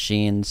different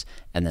machines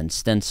and then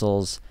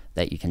stencils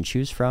that you can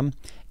choose from.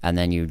 And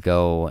then you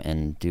go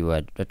and do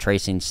a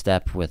tracing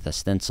step with a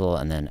stencil,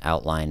 and then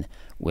outline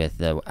with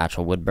the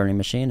actual wood burning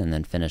machine, and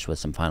then finish with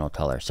some final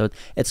color. So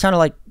it's kind of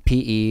like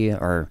PE,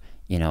 or,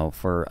 you know,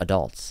 for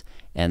adults.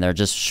 And they're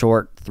just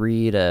short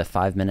 3 to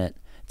 5 minute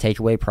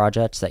takeaway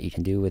projects that you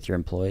can do with your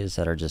employees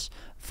that are just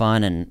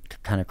fun and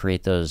kind of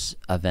create those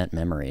event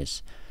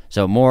memories.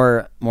 So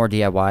more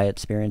DIY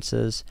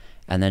experiences.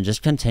 and then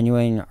just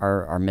continuing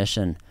our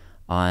mission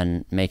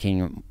on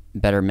making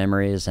better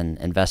memories and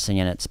investing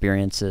in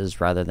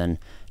experiences rather than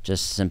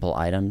just simple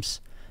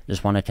items.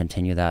 Just want to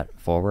continue that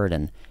forward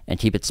and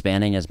keep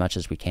expanding as much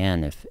as we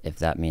can. If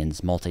that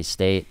means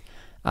multi-state,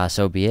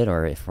 so be it.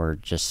 Or if we're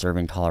just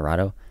serving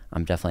Colorado,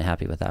 I'm definitely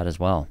happy with that as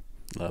well.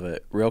 Love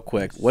it. Real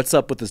quick, what's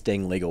up with this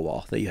dang Lego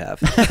wall that you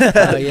have?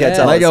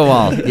 Lego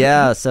wall.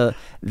 Yeah, so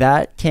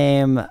that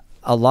came,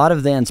 a lot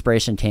of the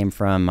inspiration came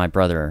from my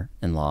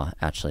brother-in-law,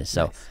 actually.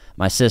 So nice.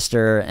 My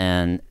sister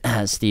and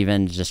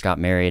Steven just got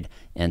married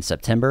in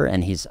September,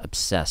 and he's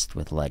obsessed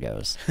with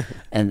Legos.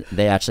 And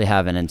they actually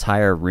have an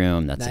entire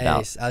room that's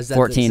about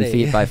 14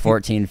 feet by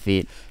 14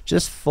 feet,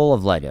 just full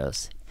of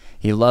Legos.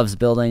 He loves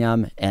building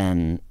them,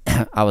 and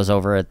I was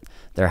over at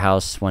their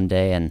house one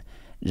day and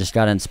just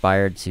got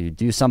inspired to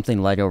do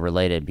something Lego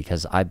related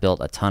because I built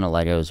a ton of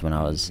Legos when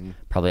I was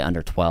probably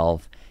under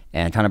 12.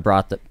 And kind of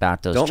brought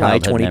back those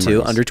childhood 22,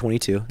 memories. Under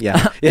 22,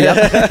 yeah.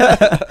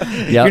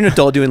 You're an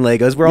adult doing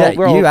Legos.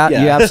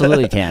 You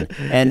absolutely can.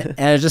 And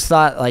I just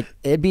thought, like,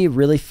 it'd be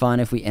really fun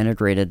if we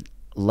integrated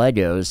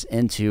Legos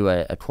into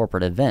a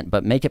corporate event,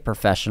 but make it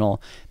professional,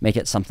 make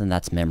it something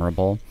that's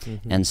memorable.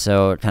 And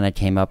so it kind of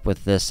came up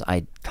with this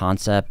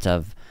concept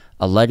of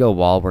a Lego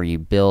wall where you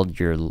build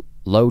your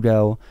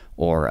logo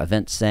or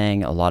event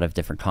saying. A lot of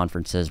different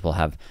conferences will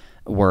have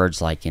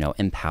words like,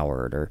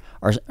 empowered or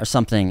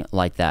something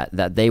like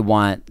that they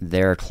want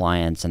their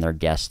clients and their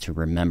guests to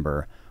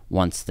remember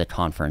once the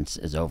conference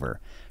is over.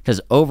 Because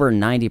over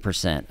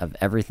 90% of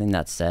everything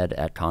that's said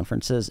at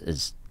conferences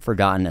is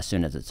forgotten as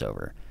soon as it's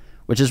over,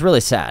 which is really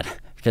sad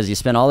because you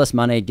spend all this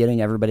money getting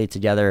everybody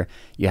together.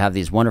 You have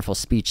these wonderful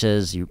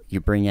speeches. You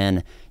bring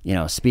in,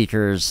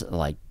 speakers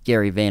like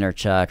Gary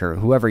Vaynerchuk or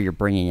whoever you're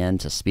bringing in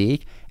to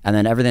speak, and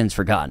then everything's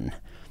forgotten.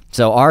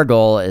 So our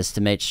goal is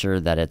to make sure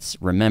that it's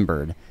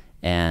remembered.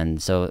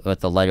 And so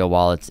with the Lego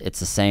wall, it's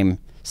the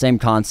same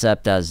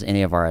concept as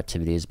any of our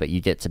activities, but you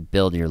get to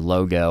build your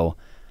logo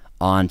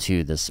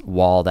onto this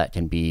wall that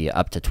can be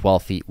up to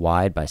 12 feet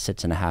wide by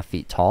 6.5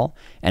 feet tall.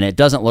 And it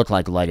doesn't look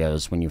like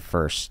Legos when you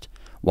first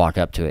walk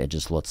up to it. It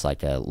just looks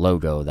like a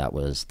logo that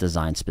was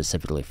designed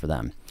specifically for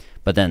them.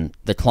 But then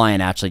the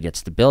client actually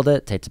gets to build it.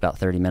 It takes about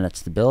 30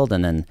 minutes to build,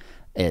 and then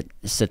it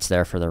sits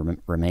there for the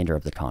remainder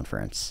of the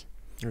conference.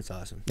 That's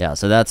awesome. Yeah,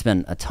 so that's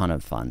been a ton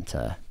of fun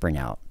to bring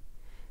out.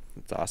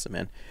 That's awesome,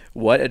 man.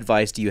 What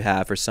advice do you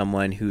have for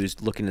someone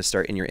who's looking to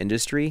start in your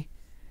industry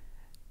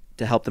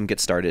to help them get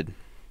started?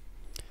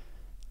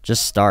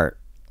 Just start.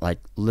 Like,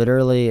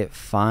 literally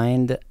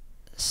find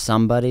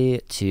somebody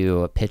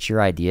to pitch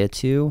your idea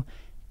to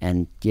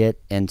and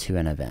get into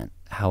an event,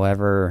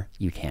 however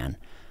you can.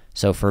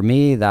 So for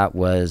me, that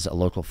was a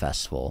local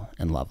festival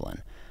in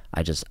Loveland.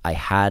 I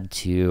had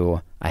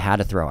to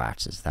throw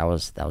axes. That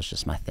was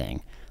just my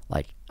thing.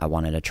 Like, I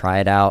wanted to try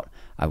it out.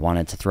 I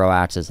wanted to throw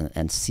axes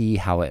and see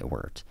how it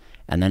worked.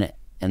 And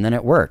then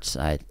it worked.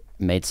 I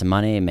made some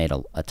money, made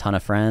a ton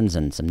of friends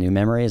and some new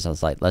memories. I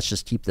was like, let's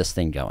just keep this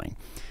thing going.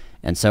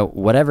 And so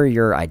whatever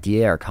your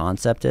idea or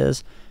concept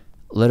is,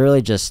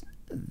 literally just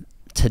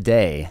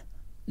today,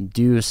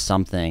 do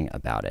something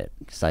about it.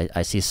 Because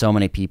I see so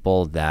many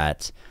people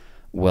that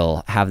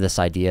will have this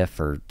idea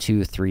for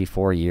 2, 3,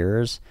 4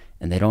 years,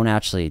 and they don't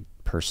actually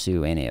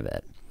pursue any of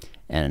it.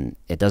 And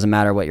it doesn't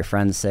matter what your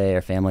friends say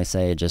or family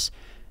say, just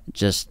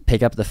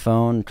pick up the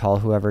phone, call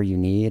whoever you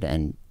need,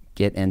 and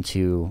get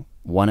into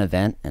one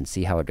event and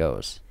see how it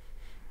goes.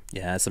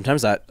 Yeah,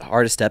 sometimes that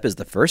hardest step is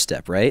the first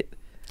step, right?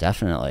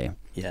 Definitely.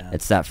 Yeah.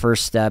 It's that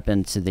first step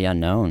into the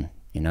unknown.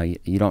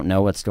 You don't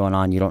know what's going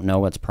on. You don't know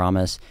what's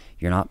promised.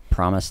 You're not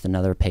promised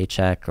another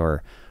paycheck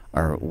or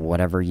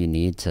whatever you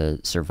need to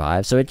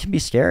survive. So it can be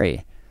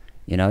scary.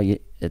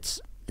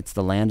 It's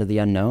the land of the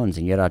unknowns,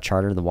 and you got to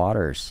charter the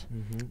waters.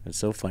 It's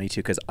so funny too,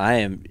 because I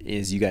am,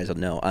 as you guys don't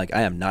know, I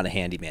am not a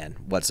handyman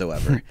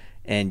whatsoever.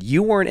 And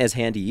you weren't as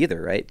handy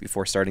either, right?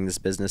 Before starting this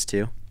business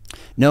too?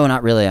 No,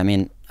 not really. I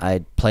mean,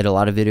 I played a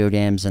lot of video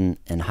games in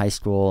high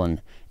school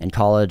and in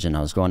college, and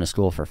I was going to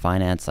school for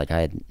finance. Like, I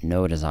had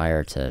no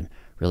desire to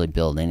really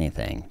build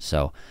anything.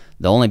 So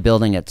the only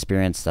building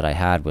experience that I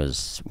had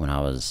was when I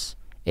was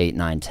 8,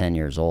 9, 10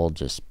 years old,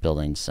 just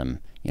building some,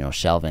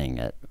 shelving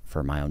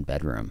for my own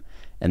bedroom.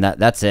 And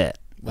that's it.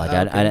 Like,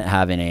 I didn't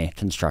have any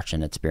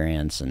construction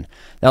experience. And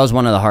that was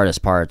one of the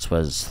hardest parts,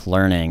 was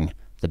learning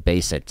the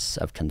basics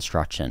of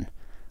construction.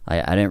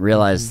 I didn't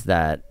realize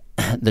that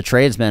the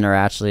tradesmen are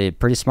actually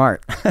pretty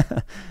smart.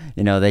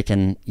 They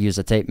can use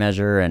a tape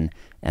measure and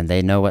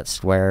they know what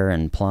square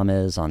and plumb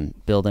is on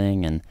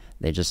building, and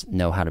they just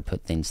know how to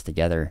put things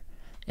together.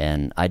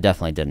 And I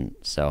definitely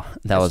didn't. So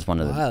that was one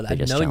of the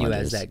biggest challenges. I've known you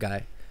as that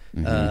guy,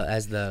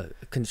 as the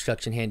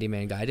construction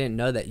handyman guy. I didn't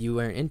know that you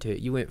weren't into it.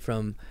 You went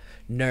from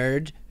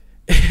nerd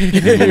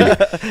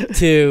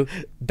to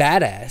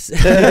badass.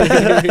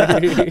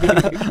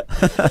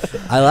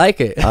 I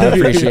like it. I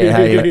appreciate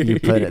how you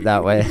put it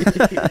that way.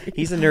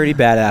 He's a nerdy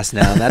badass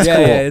now. That's cool.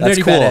 Yeah, that's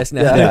nerdy cool. Badass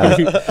now.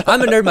 Yeah.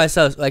 I'm a nerd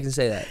myself, so I can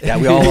say that. Yeah,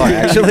 we all are,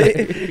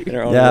 actually, in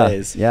our own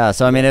ways. Yeah.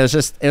 So I mean, it was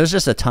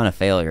just a ton of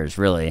failures,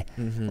 really.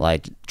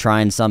 Like,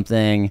 trying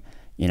something,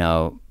 you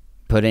know,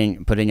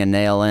 putting a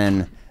nail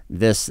in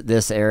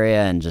this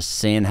area and just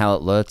seeing how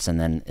it looks, and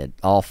then it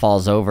all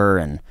falls over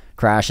and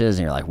crashes,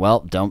 and you're like,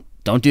 well, don't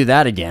do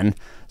that again.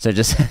 So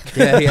just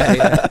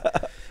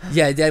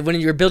yeah,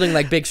 when you're building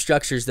like big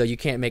structures though, you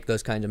can't make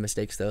those kinds of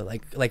mistakes though,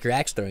 like your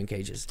axe throwing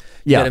cages.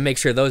 You got to make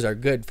sure those are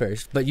good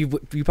first, but you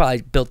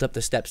probably built up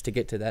the steps to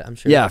get to that, I'm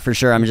sure. Yeah, for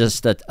sure. I'm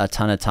just a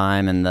ton of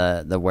time in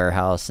the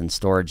warehouse and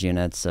storage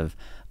units of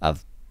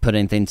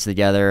putting things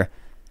together,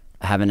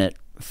 having it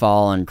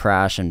fall and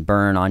crash and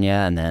burn on you,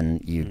 and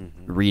then you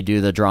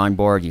redo the drawing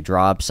board, you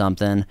draw up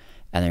something,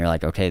 and then you're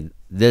like, okay,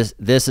 this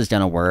is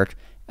gonna work,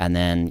 and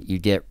then you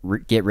get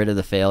rid of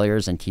the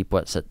failures and keep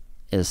what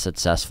is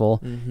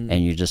successful,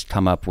 and you just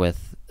come up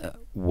with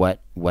what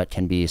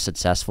can be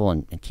successful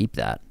and keep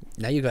that.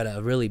 Now you got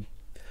a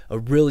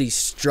really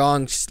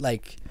strong,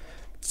 like,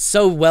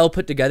 so well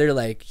put together,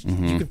 like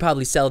you could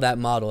probably sell that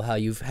model how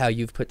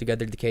you've put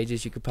together the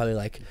cages. You could probably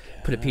like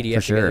put a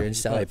PDF together and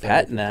sell it.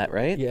 Patent that,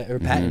 right? Yeah, or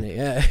patent it.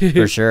 Yeah,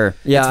 for sure.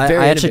 Yeah,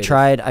 I actually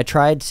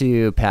tried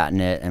to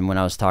patent it, and when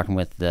I was talking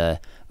with the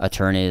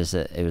attorneys,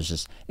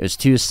 it was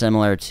too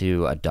similar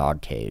to a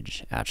dog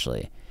cage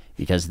actually,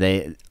 because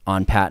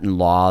on patent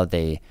law,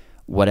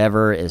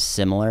 whatever is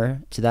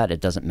similar to that, it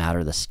doesn't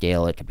matter the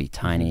scale. It could be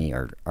tiny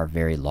or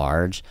very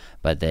large,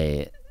 but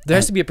there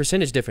has to be a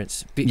percentage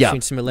difference between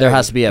similarity. There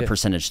has to be a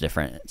percentage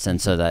difference, and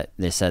so that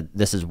they said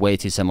this is way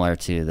too similar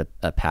to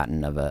a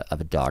patent of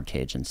a dog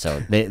cage, and so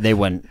they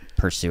wouldn't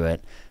pursue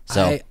it.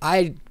 So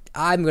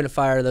I'm gonna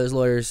fire those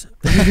lawyers.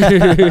 Go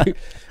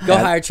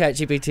hire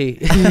ChatGPT.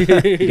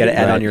 You got to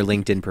add on your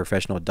LinkedIn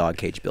professional dog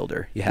cage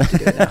builder. You have to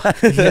do it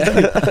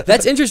now.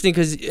 That's interesting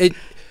because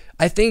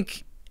I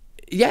think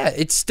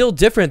it's still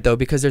different though,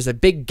 because there's a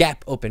big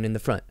gap open in the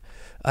front.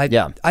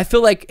 I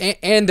feel like,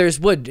 and there's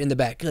wood in the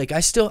back. Like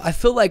I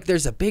feel like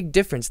there's a big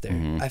difference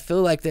there. I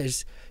feel like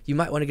you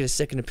might want to get a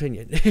second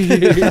opinion. But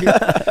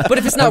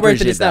if it's not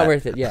worth it, it's not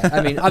worth it. Yeah,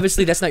 I mean,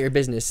 obviously that's not your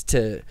business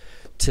to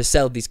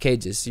sell these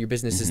cages. Your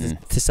business is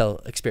to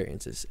sell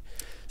experiences.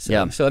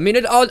 So I mean,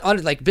 it all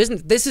on like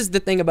business. This is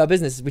the thing about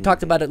business. We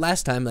talked about it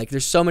last time. Like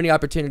there's so many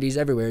opportunities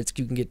everywhere.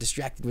 You can get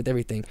distracted with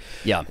everything.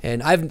 Yeah.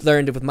 And I've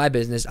learned with my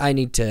business, I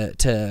need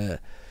to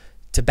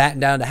batten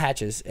down the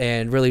hatches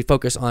and really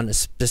focus on a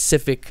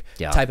specific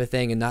type of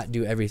thing and not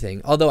do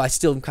everything. Although I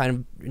still am kind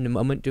of in the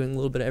moment doing a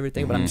little bit of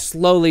everything, but I'm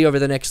slowly over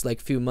the next like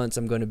few months,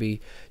 I'm going to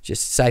be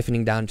just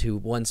siphoning down to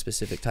one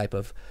specific type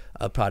of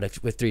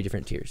product with 3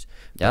 different tiers.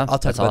 Yeah, I'll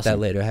talk about that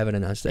later. I haven't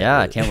announced that. Yeah,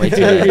 I can't wait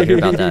to hear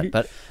about that.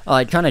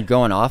 But kind of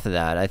going off of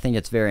that, I think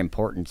it's very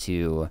important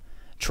to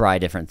try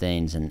different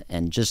things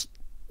and just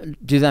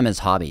do them as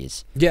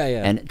hobbies. Yeah.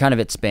 And kind of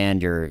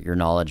expand your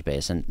knowledge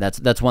base. And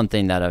that's one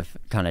thing that I've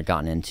kind of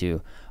gotten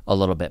into a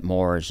little bit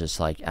more, is just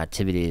like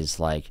activities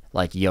like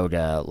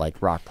yoga, like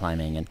rock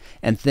climbing,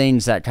 and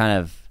things that kind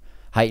of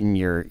heighten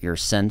your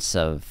sense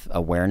of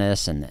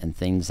awareness and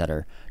things that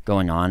are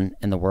going on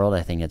in the world.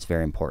 I think it's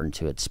very important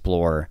to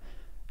explore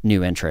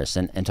new interests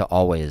and to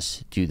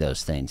always do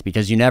those things,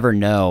 because you never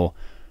know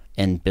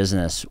in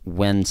business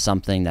when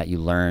something that you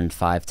learned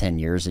 5-10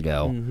 years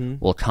ago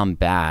will come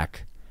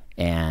back,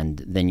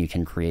 and then you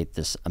can create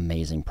this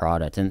amazing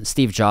product. And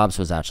Steve Jobs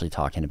was actually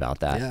talking about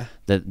that.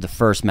 Yeah. The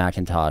first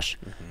Macintosh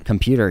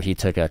computer, he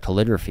took a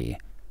calligraphy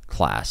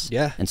class.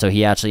 Yeah. And so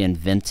he actually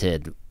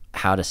invented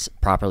how to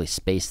properly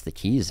space the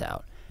keys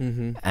out.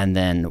 And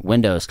then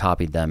Windows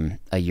copied them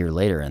a year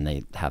later, and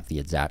they have the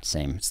exact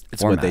same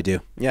It's format. what they do.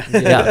 Yeah.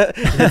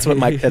 That's what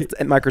that's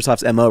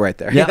Microsoft's MO right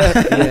there.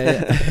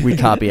 Yeah. We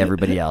copy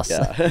everybody else.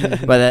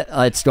 Yeah. But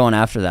it's going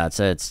after that.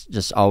 So it's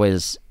just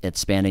always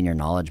expanding your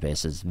knowledge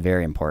base is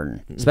very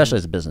important, especially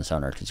as a business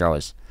owner, because you're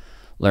always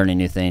learning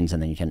new things,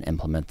 and then you can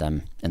implement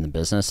them in the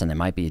business, and they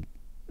might be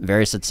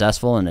very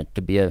successful, and it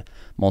could be a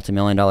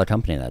multi-million-dollar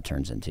company that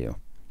turns into.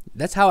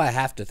 That's how I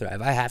have to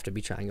thrive. I have to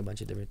be trying a bunch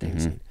of different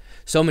things. And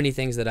so many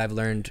things that I've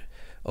learned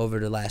over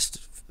the last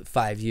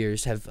 5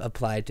 years have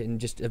applied to, and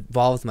just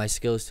evolved my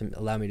skills to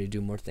allow me to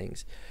do more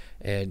things.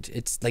 And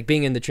it's like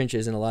being in the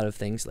trenches in a lot of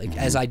things. Like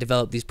as I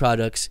develop these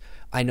products,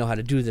 I know how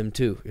to do them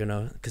too,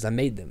 because I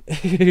made them.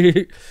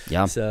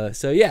 Yeah.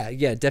 So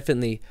yeah,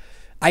 definitely.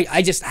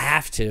 I just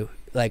have to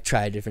like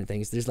try different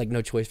things. There's like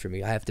no choice for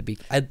me. I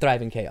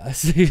thrive in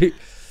chaos.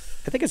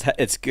 I think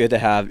it's good to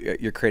have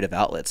your creative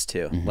outlets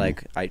too.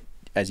 Like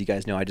as you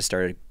guys know, I just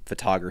started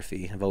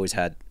photography. I've always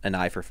had an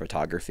eye for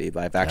photography,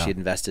 but I've actually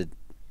invested,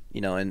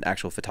 in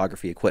actual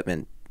photography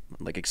equipment,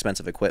 like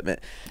expensive equipment.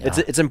 Yeah.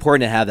 It's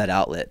important to have that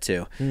outlet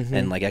too,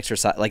 and like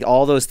exercise, like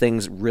all those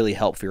things really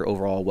help for your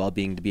overall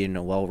well-being, to being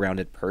a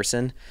well-rounded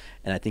person.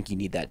 And I think you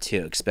need that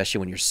too, especially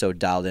when you're so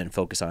dialed in,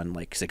 focused on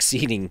like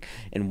succeeding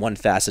in one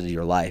facet of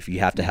your life.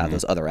 You have to have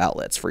those other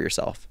outlets for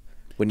yourself.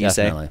 Wouldn't you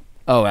say?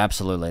 Oh,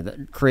 absolutely.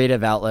 The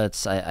creative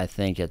outlets. I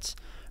think it's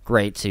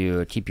great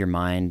to keep your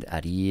mind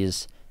at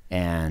ease,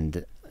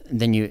 and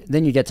then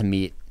you get to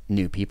meet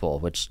new people,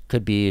 which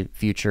could be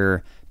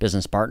future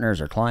business partners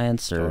or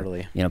clients,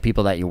 or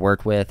people that you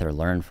work with or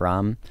learn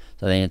from.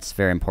 So I think it's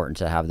very important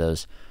to have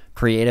those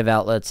creative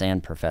outlets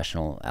and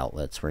professional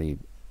outlets where you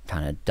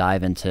kind of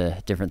dive into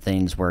different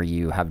things where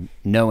you have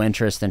no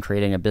interest in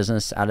creating a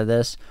business out of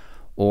this,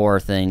 or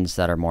things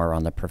that are more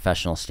on the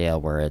professional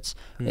scale where it's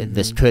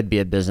this could be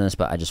a business,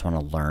 but I just want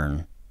to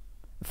learn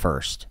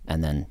first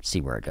and then see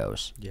where it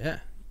goes.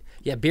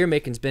 Yeah, beer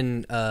making's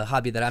been a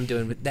hobby that I'm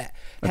doing with that.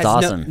 That's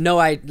awesome.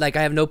 I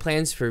have no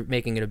plans for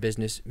making it a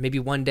business. Maybe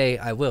one day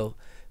I will,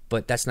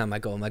 but that's not my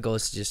goal. My goal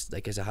is just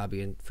like as a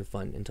hobby and for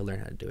fun and to learn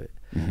how to do it.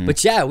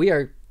 But yeah, we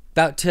are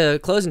about to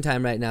closing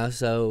time right now,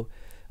 so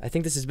I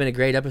think this has been a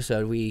great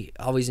episode. We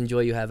always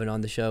enjoy you having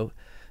on the show.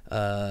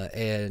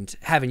 And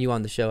having you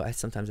on the show,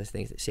 sometimes I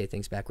say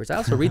things backwards. I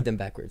also read them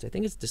backwards. I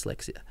think it's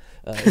dyslexia.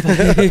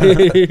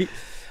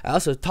 I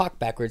also talk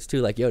backwards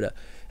too, like Yoda.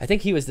 I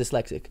think he was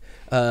dyslexic.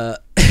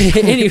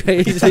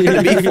 Anyways,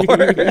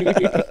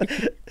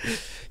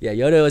 yeah,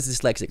 Yoda was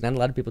dyslexic. Not a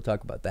lot of people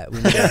talk about that.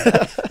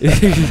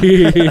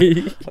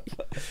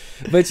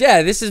 But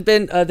yeah, this has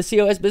been the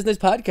COS Business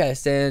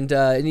Podcast. And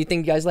anything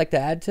you guys like to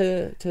add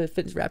to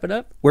finish wrapping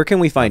up? Where can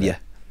we find you?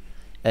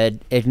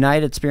 At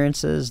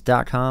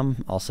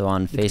igniteexperiences.com, also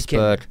on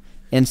Facebook,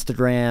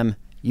 Instagram,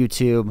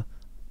 YouTube,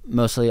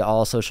 mostly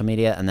all social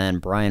media, and then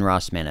Bryan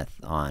Rossmanith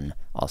on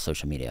all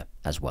social media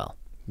as well.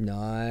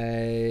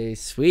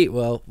 Nice. Sweet.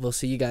 Well, we'll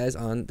see you guys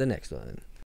on the next one.